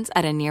fabulous scents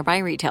at a nearby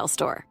retail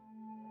store.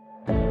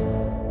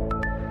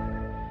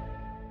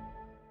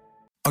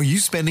 Are you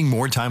spending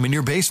more time in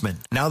your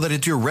basement now that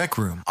it's your rec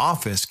room,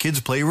 office, kids'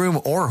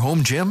 playroom, or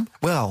home gym?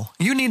 Well,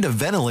 you need to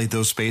ventilate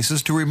those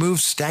spaces to remove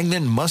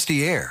stagnant,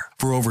 musty air.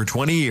 For over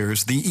 20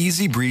 years, the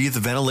Easy Breathe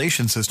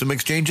ventilation system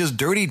exchanges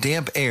dirty,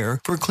 damp air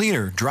for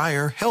cleaner,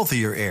 drier,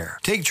 healthier air.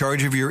 Take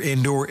charge of your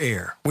indoor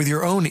air with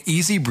your own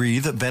Easy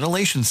Breathe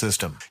ventilation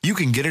system. You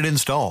can get it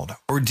installed,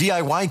 or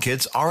DIY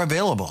kits are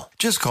available.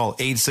 Just call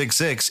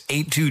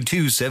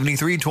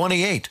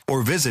 866-822-7328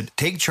 or visit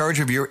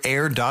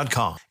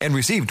takechargeofyourair.com and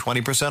receive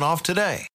 20% off today.